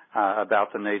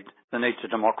about the need to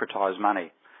democratize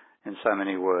money, in so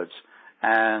many words.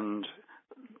 And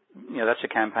that's a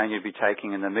campaign you'd be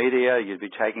taking in the media, you'd be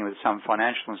taking with some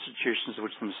financial institutions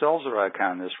which themselves are okay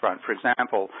on this front. For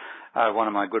example, one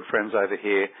of my good friends over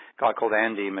here, a guy called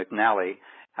Andy McNally,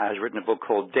 has written a book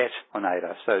called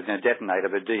Detonator. So detonator,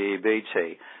 but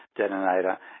D-E-B-T,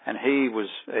 detonator. And he was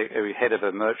a head of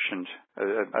a merchant,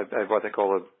 what they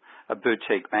call a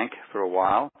boutique bank for a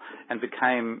while, and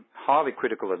became highly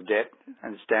critical of debt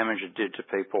and its damage it did to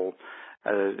people,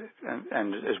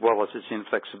 and as well as its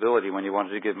inflexibility when you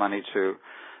wanted to give money to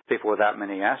people without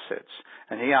many assets.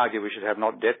 And he argued we should have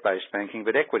not debt-based banking,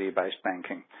 but equity-based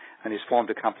banking. And he's formed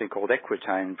a company called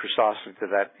Equitain precisely to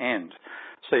that end.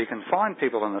 So you can find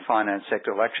people in the finance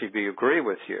sector who will actually agree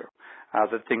with you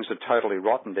that things are totally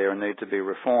rotten there and need to be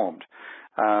reformed.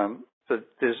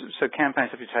 So campaigns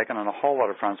have to be taken on a whole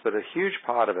lot of fronts, but a huge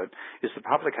part of it is the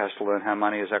public has to learn how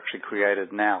money is actually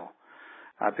created now.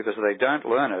 Because if they don't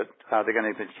learn it, they're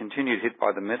going to be continued hit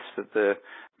by the myths that the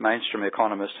mainstream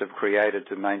economists have created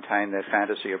to maintain their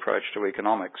fantasy approach to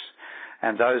economics.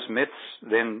 And those myths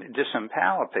then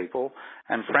disempower people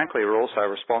and frankly are also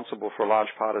responsible for a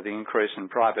large part of the increase in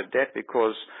private debt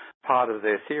because part of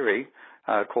their theory,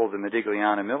 called the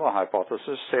Modigliani-Miller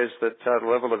hypothesis, says that the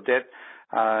level of debt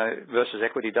versus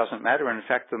equity doesn't matter. And in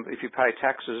fact, if you pay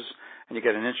taxes and you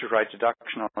get an interest rate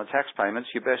deduction on the tax payments,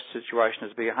 your best situation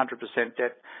is to be 100%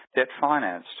 debt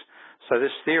financed. So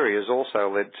this theory has also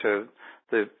led to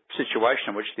the situation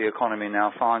in which the economy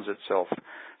now finds itself.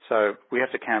 So we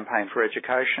have to campaign for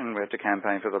education, we have to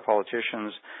campaign for the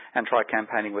politicians, and try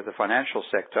campaigning with the financial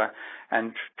sector,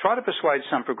 and try to persuade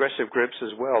some progressive groups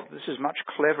as well. This is much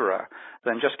cleverer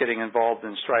than just getting involved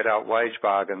in straight-out wage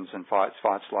bargains and fights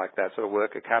like that, sort of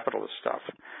worker capitalist stuff.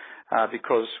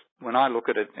 Because when I look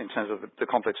at it in terms of the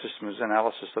complex systems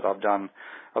analysis that I've done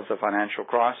of the financial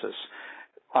crisis,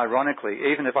 ironically,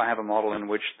 even if I have a model in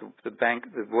which the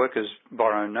workers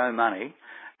borrow no money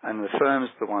and the firms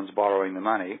are the ones borrowing the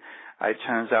money, it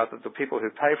turns out that the people who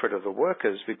pay for it are the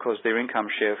workers, because their income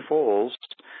share falls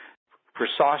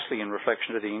precisely in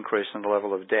reflection of the increase in the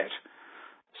level of debt.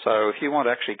 So if you want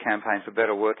to actually campaign for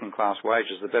better working class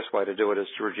wages, the best way to do it is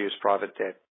to reduce private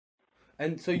debt.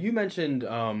 And so you mentioned,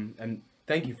 and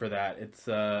thank you for that. It's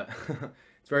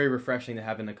it's very refreshing to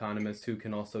have an economist who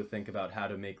can also think about how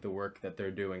to make the work that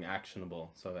they're doing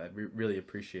actionable. So I really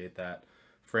appreciate that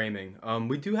framing.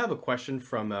 We do have a question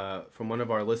from one of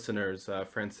our listeners,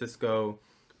 Francisco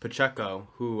Pacheco,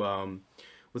 who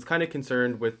was kind of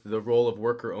concerned with the role of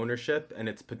worker ownership and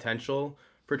its potential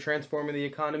for transforming the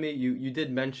economy. You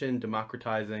did mention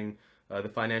democratizing the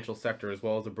financial sector as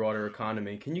well as the broader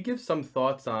economy. Can you give some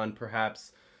thoughts on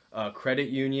perhaps credit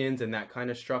unions and that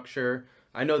kind of structure?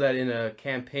 I know that in a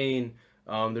campaign,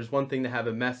 there's one thing to have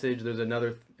a message.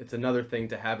 It's another thing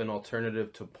to have an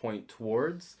alternative to point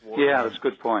towards. Yeah, that's a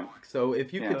good point. So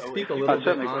if you could speak a little bit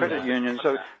on credit that. unions.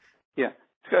 So yeah,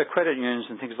 credit unions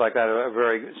and things like that are a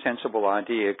very sensible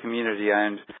idea.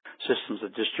 Community-owned systems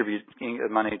that distribute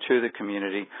money to the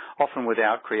community, often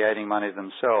without creating money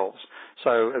themselves. So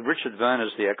Richard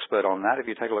Werner's the expert on that. If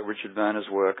you take a look at Richard Werner's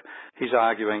work, he's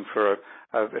arguing for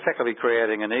effectively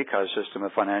creating an ecosystem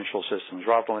of financial systems,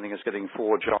 rather than letting us getting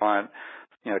four giant,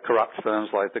 corrupt firms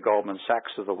like the Goldman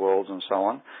Sachs of the world and so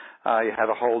on. You have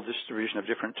a whole distribution of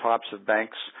different types of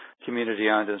banks,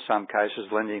 community-owned in some cases,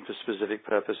 lending for specific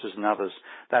purposes in others.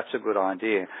 That's a good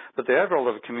idea. But the overall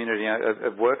of community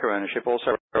of worker ownership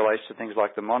also relates to things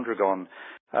like the Mondragon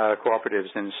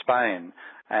cooperatives in Spain,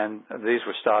 and these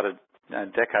were started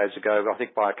decades ago, I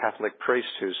think, by a Catholic priest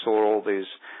who saw all these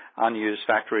unused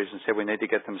factories and said we need to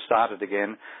get them started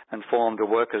again, and formed a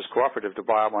workers' cooperative to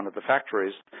buy up one of the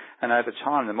factories. And over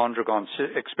time, the Mondragon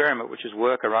experiment, which is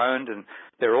worker-owned, and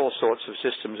there are all sorts of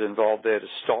systems involved there to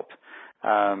stop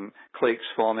cliques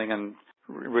forming and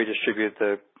redistribute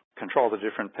the control of the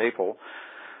different people.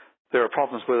 There are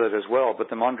problems with it as well, but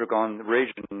the Mondragon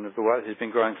region of the world has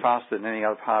been growing faster than any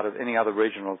other part of any other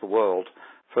region of the world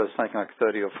for something like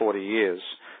 30 or 40 years.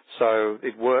 So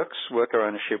it works, worker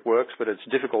ownership works, but it's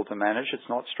difficult to manage. It's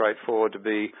not straightforward to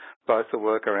be both the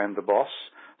worker and the boss.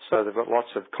 So they've got lots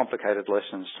of complicated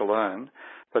lessons to learn.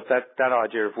 But that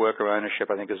idea of worker ownership,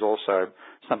 I think, is also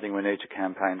something we need to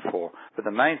campaign for. But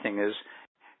the main thing is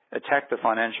attack the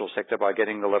financial sector by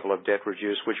getting the level of debt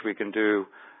reduced, which we can do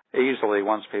easily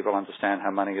once people understand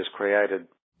how money is created.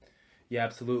 Yeah,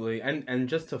 absolutely. And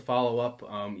just to follow up,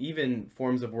 even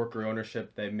forms of worker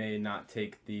ownership, they may not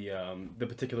take the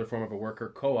particular form of a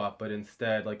worker co-op, but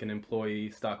instead like an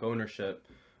employee stock ownership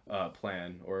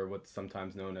plan, or what's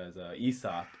sometimes known as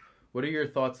ESOP. What are your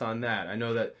thoughts on that? I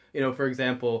know that, for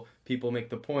example, people make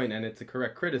the point, and it's a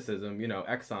correct criticism,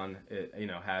 Exxon,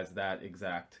 has that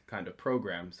exact kind of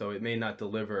program. So it may not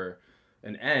deliver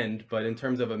an end, but in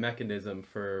terms of a mechanism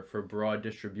for broad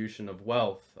distribution of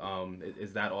wealth,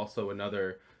 is that also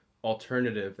another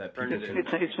alternative that people can...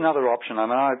 It's another option. I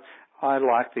mean, I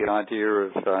like the idea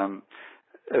of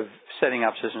setting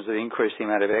up systems that increase the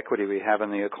amount of equity we have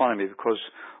in the economy, because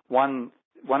one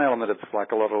element of,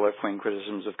 like a lot of left-wing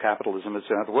criticisms of capitalism, is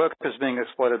the workers being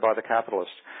exploited by the capitalist.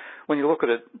 When you look at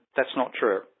it, that's not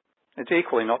true. It's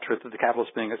equally not true that the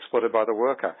capitalist is being exploited by the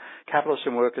worker. Capitalists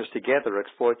and workers together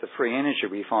exploit the free energy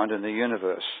we find in the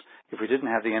universe. If we didn't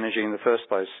have the energy in the first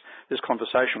place, this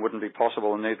conversation wouldn't be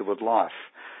possible, and neither would life.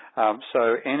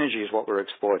 So energy is what we're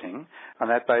exploiting. On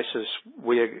that basis,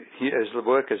 we, as the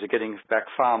workers, are getting back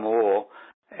far more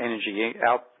energy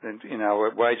out in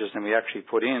our wages than we actually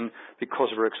put in, because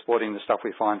we're exploiting the stuff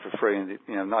we find for free.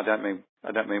 And I don't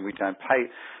mean we don't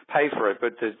pay for it,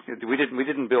 but we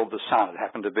didn't build the sun. It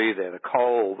happened to be there. The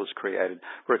coal was created.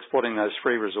 We're exploiting those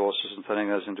free resources and turning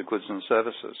those into goods and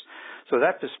services. So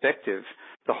that perspective,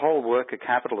 the whole worker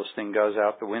capitalist thing goes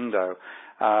out the window.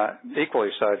 Equally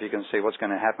so, if you can see what's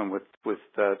going to happen with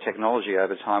technology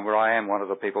over time, where I am one of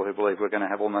the people who believe we're going to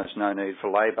have almost no need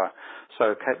for labour.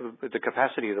 So the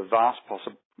capacity of the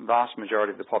vast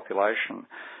majority of the population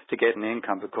to get an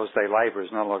income because they labour is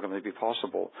no longer going to be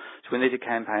possible. So we need to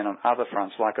campaign on other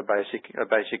fronts, like a basic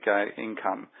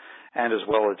income, and as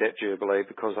well a debt jubilee,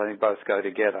 because I think both go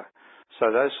together.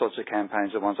 So those sorts of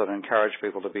campaigns are ones I'd encourage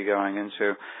people to be going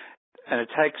into. And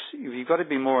you've got to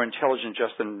be more intelligent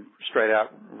just than straight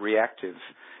out reactive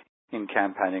in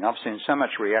campaigning. I've seen so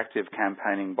much reactive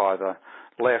campaigning by the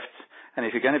left, and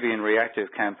if you're going to be in reactive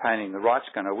campaigning, the right's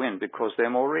going to win because they're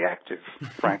more reactive,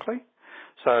 frankly.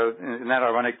 So in that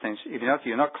ironic thing,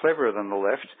 you're not cleverer than the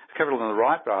left, cleverer than the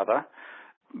right rather,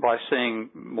 by seeing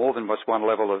more than what's one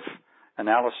level of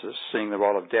analysis, seeing the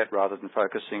role of debt rather than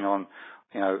focusing on,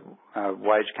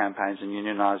 wage campaigns and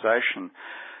unionisation.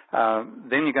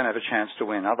 Then you're going to have a chance to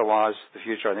win. Otherwise, the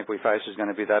future I think we face is going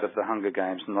to be that of the Hunger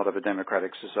Games and not of a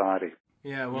democratic society.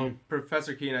 Yeah, well,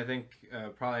 Professor Keene, I think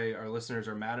probably our listeners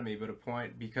are mad at me, but a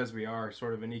point, because we are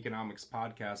sort of an economics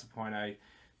podcast, a point I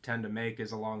tend to make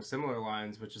is along similar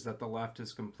lines, which is that the left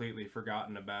has completely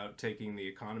forgotten about taking the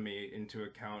economy into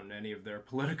account in any of their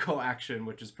political action,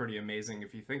 which is pretty amazing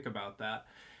if you think about that.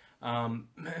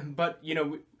 But,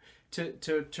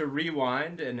 to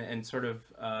rewind and sort of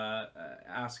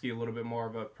ask you a little bit more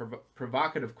of a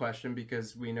provocative question,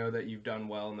 because we know that you've done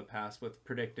well in the past with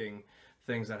predicting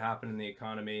things that happen in the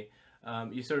economy.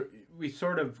 We've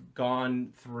sort of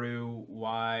gone through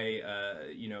why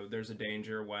there's a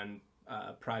danger when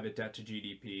private debt to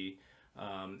GDP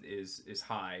is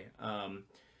high.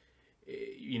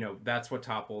 That's what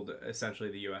toppled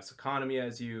essentially the U.S. economy,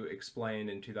 as you explained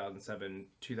in 2007,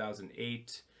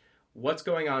 2008. What's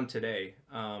going on today?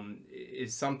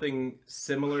 Is something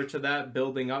similar to that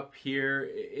building up here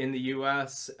in the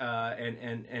U.S.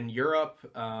 And Europe,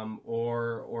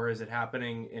 or is it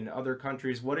happening in other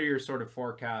countries? What are your sort of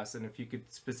forecasts? And if you could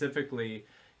specifically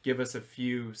give us a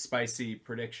few spicy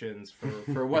predictions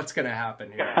for what's going to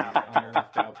happen here on your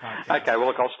podcast. Okay, well,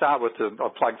 look, I'll start with a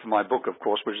plug for my book, of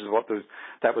course, which is what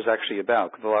that was actually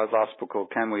about. The last book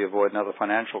called Can We Avoid Another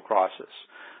Financial Crisis?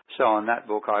 So in that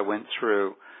book, I went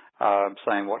through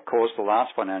saying what caused the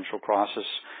last financial crisis,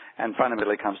 and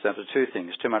fundamentally comes down to two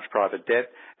things: too much private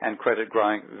debt and credit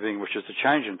growing, which is the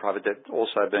change in private debt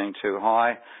also being too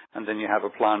high, and then you have a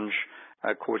plunge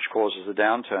which causes the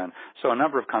downturn. So a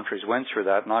number of countries went through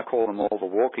that, and I call them all the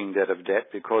walking dead of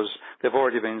debt because they've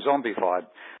already been zombified.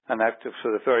 And that,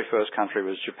 for the very first country,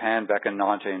 was Japan back in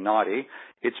 1990.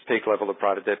 Its peak level of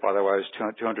private debt, by the way, was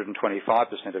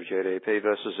 225% of GDP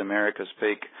versus America's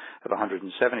peak of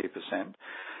 170%.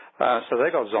 So they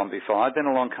got zombified. Then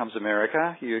along comes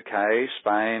America, UK,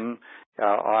 Spain,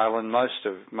 Ireland, most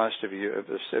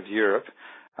of Europe.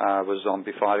 Was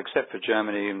zombified, except for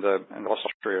Germany and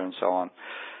Austria and so on,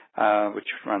 which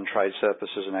run trade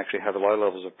surpluses and actually have low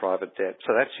levels of private debt.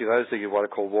 So those are what are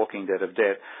called walking dead of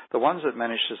debt. The ones that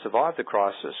managed to survive the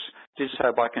crisis did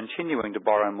so by continuing to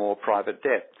borrow more private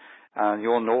debt.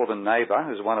 Your northern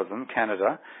neighbour is one of them,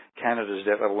 Canada. Canada's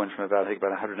debt level went from about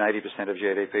 180% of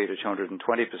GDP to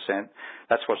 220%.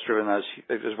 That's what's driven those,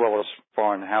 as well as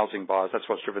foreign housing buyers, that's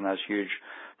what's driven those huge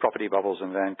property bubbles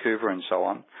in Vancouver and so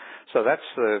on. So that's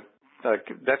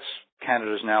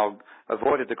Canada's now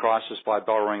avoided the crisis by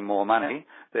borrowing more money.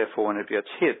 Therefore, when it gets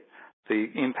hit, the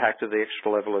impact of the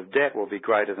extra level of debt will be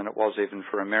greater than it was even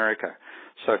for America.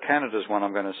 So Canada's one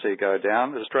I'm going to see go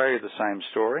down. Australia, the same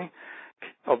story.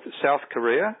 South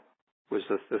Korea was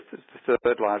the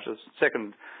third largest.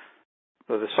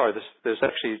 There's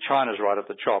actually China's right at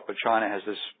the top, but China has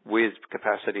this weird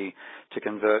capacity to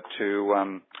convert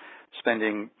to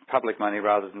spending public money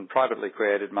rather than privately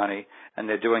created money, and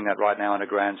they're doing that right now on a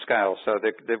grand scale. So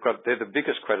they're the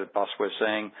biggest credit bust we're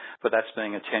seeing, but that's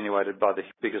being attenuated by the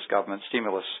biggest government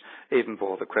stimulus, even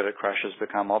before the credit crashes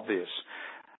become obvious.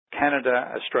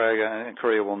 Canada, Australia, and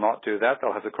Korea will not do that.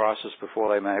 They'll have the crisis before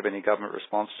they may have any government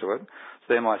response to it. So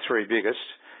they're my three biggest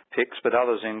picks, but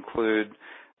others include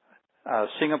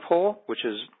Singapore, which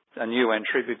is a new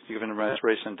entry given the most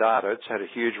recent data. It's had a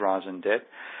huge rise in debt.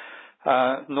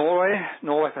 Norway,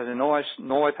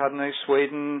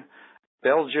 Sweden,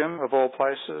 Belgium, of all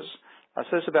places.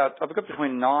 So I've got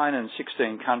between 9 and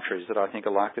 16 countries that I think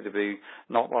are likely to be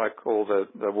not what I call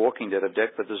the walking dead of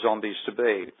debt, but the zombies to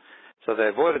be. So they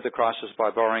avoided the crisis by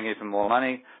borrowing even more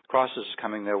money. The crisis is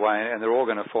coming their way, and they're all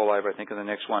going to fall over, I think, in the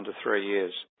next 1 to 3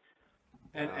 years.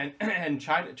 And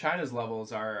China's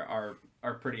levels are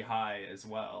pretty high as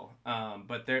well,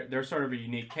 but they're sort of a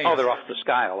unique case. Oh, they're off the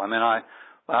scale. I mean,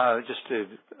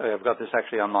 I've got this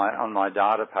actually on my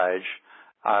data page,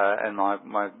 and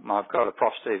I've got a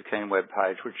Prof. Steve Keene web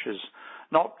page, which is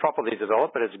not properly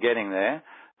developed, but it's getting there.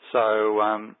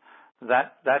 So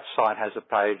that site has a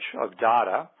page of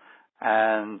data.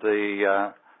 And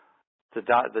the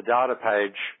data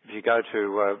page, if you go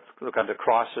to look under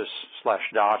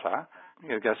crisis/data,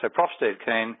 you go, so Prof. Steve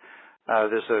Keene,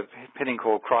 there's a heading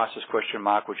called crisis ?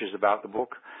 Which is about the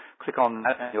book. Click on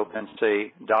that and you'll then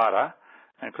see data.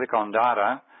 and click on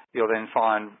data, you'll then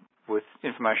find, with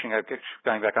information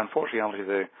going back unfortunately only to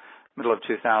the middle of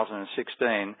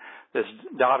 2016, there's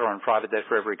data on private debt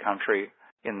for every country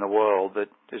in the world that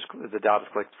is the data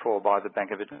collected for by the Bank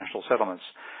of International Settlements.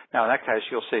 Now, in that case,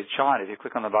 you'll see China. If you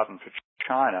click on the button for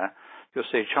China, you'll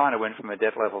see China went from a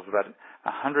debt level of about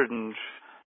 115%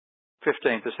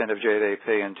 of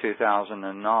GDP in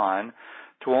 2009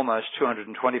 to almost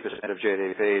 220% of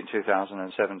GDP in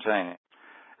 2017.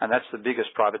 And that's the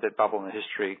biggest private debt bubble in the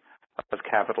history of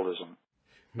capitalism.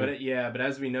 But but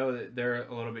as we know, they're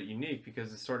a little bit unique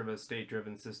because it's sort of a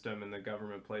state-driven system, and the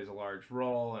government plays a large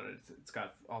role, and it's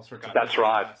got all sorts of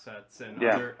assets and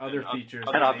other features.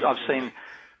 And I've seen,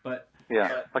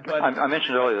 I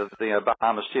mentioned earlier that the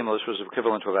Obama stimulus was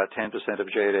equivalent to about 10% of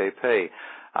GDP.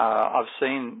 I've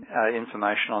seen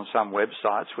information on some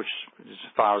websites, which, as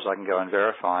far as I can go in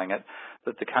verifying it,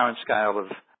 that the current scale of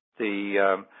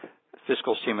the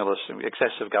fiscal stimulus and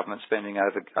excessive government spending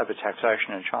over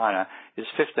taxation in China is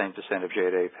 15% of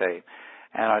GDP.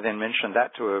 And I then mentioned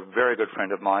that to a very good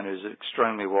friend of mine who's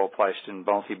extremely well placed in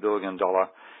multi-billion-dollar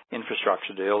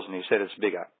infrastructure deals, and he said it's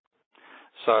bigger.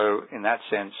 So in that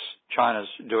sense, China's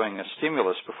doing a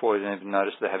stimulus before they even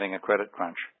notice they're having a credit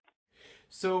crunch.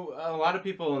 So a lot of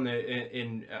people in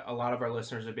a lot of our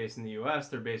listeners are based in the U.S.,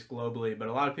 they're based globally, but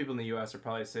a lot of people in the U.S. are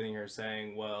probably sitting here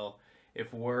saying, well,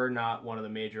 if we're not one of the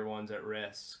major ones at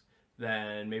risk,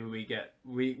 then maybe we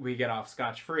get off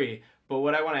scotch-free. But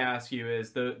what I want to ask you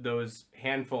is those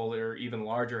handful or even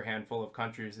larger handful of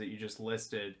countries that you just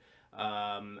listed,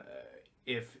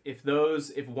 if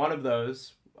one of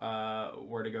those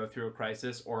were to go through a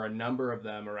crisis, or a number of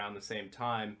them around the same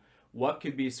time, what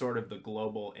could be sort of the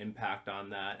global impact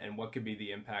on that, and what could be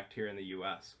the impact here in the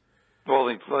U.S.? Well,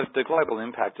 the global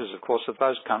impact is, of course, if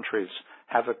those countries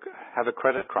have a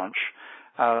credit crunch,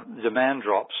 demand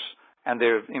drops, and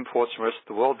their imports from the rest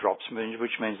of the world drops,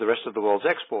 which means the rest of the world's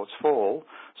exports fall.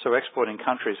 So exporting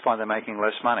countries find they're making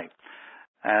less money,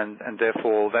 and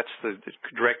therefore that's the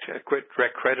direct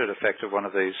credit effect of one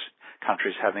of these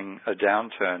countries having a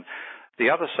downturn. The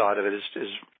other side of it is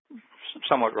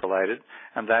somewhat related,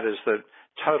 and that is that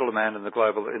total demand in the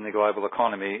global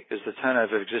economy is the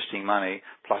turnover of existing money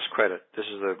plus credit. This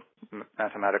is the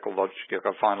mathematical logic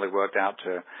I've finally worked out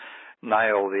to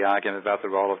nail the argument about the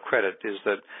role of credit, is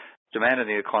that demand in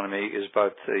the economy is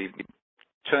both the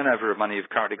turnover of money you've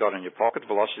currently got in your pocket,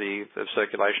 velocity of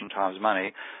circulation times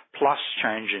money, plus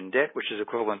change in debt, which is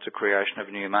equivalent to creation of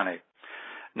new money.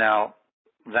 Now,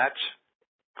 that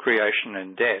creation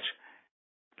in debt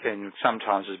can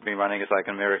sometimes has been running, as like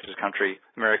in America's case,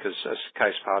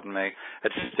 at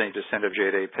 15% of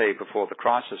GDP before the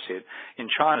crisis hit. In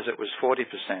China's, it was 40%.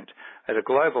 At a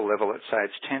global level, let's say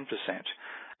it's 10%.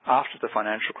 After the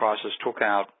financial crisis took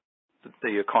out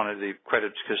the economy, the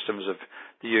credit systems of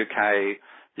the UK,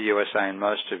 the USA, and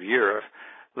most of Europe,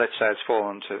 let's say it's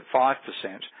fallen to 5%.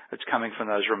 It's coming from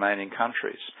those remaining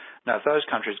countries. Now, if those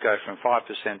countries go from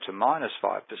 5% to minus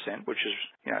 5%, which is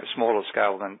smaller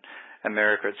scale than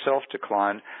America itself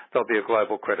declined, there'll be a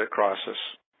global credit crisis.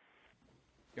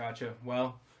 Gotcha.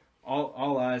 Well,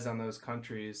 all eyes on those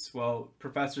countries. Well,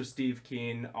 Professor Steve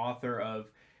Keene, author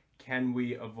of Can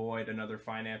We Avoid Another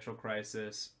Financial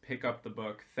Crisis? Pick up the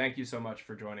book. Thank you so much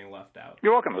for joining Left Out.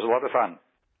 You're welcome. It was a lot of fun.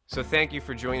 So thank you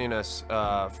for joining us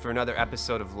for another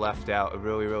episode of Left Out. A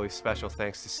really, really special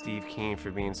thanks to Steve Keene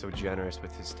for being so generous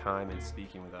with his time and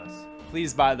speaking with us.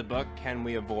 Please buy the book, Can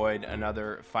We Avoid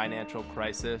Another Financial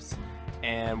Crisis?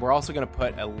 And we're also going to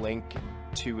put a link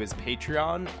to his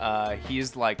Patreon.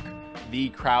 He's like the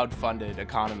crowd-funded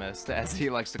economist, as he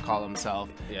likes to call himself.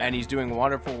 Yeah. And he's doing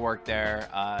wonderful work there.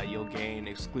 You'll gain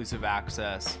exclusive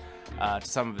access to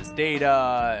some of his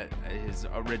data, his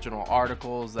original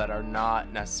articles that are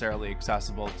not necessarily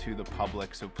accessible to the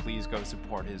public. So please go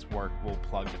support his work. We'll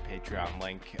plug the Patreon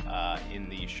link in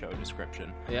the show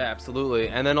description. Yeah, absolutely.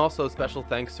 And then also special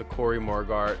thanks to Corey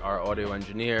Morgart, our audio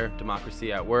engineer,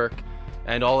 Democracy at Work,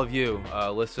 and all of you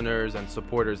listeners and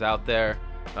supporters out there.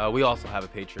 We also have a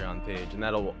Patreon page, and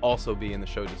that'll also be in the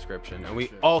show description. And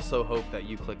we also hope that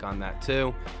you click on that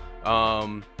too.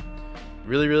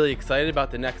 Really, really excited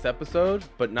about the next episode,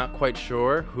 but not quite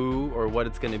sure who or what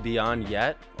it's going to be on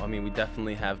yet. I mean, we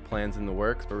definitely have plans in the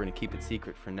works, but we're going to keep it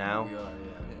secret for now. We are,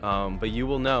 yeah. But you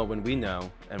will know when we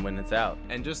know and when it's out.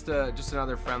 And just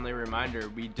another friendly reminder,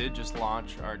 we did just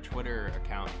launch our Twitter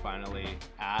account finally,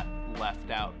 at Left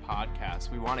Out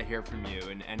Podcast. We want to hear from you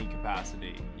in any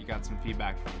capacity. You got some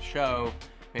feedback from the show,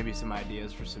 maybe some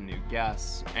ideas for some new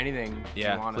guests, anything you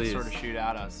want to sort of shoot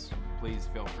at us. Please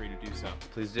feel free to do so.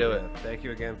 Please do it. Thank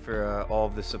you again for all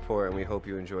of the support, and we hope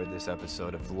you enjoyed this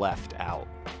episode of Left Out.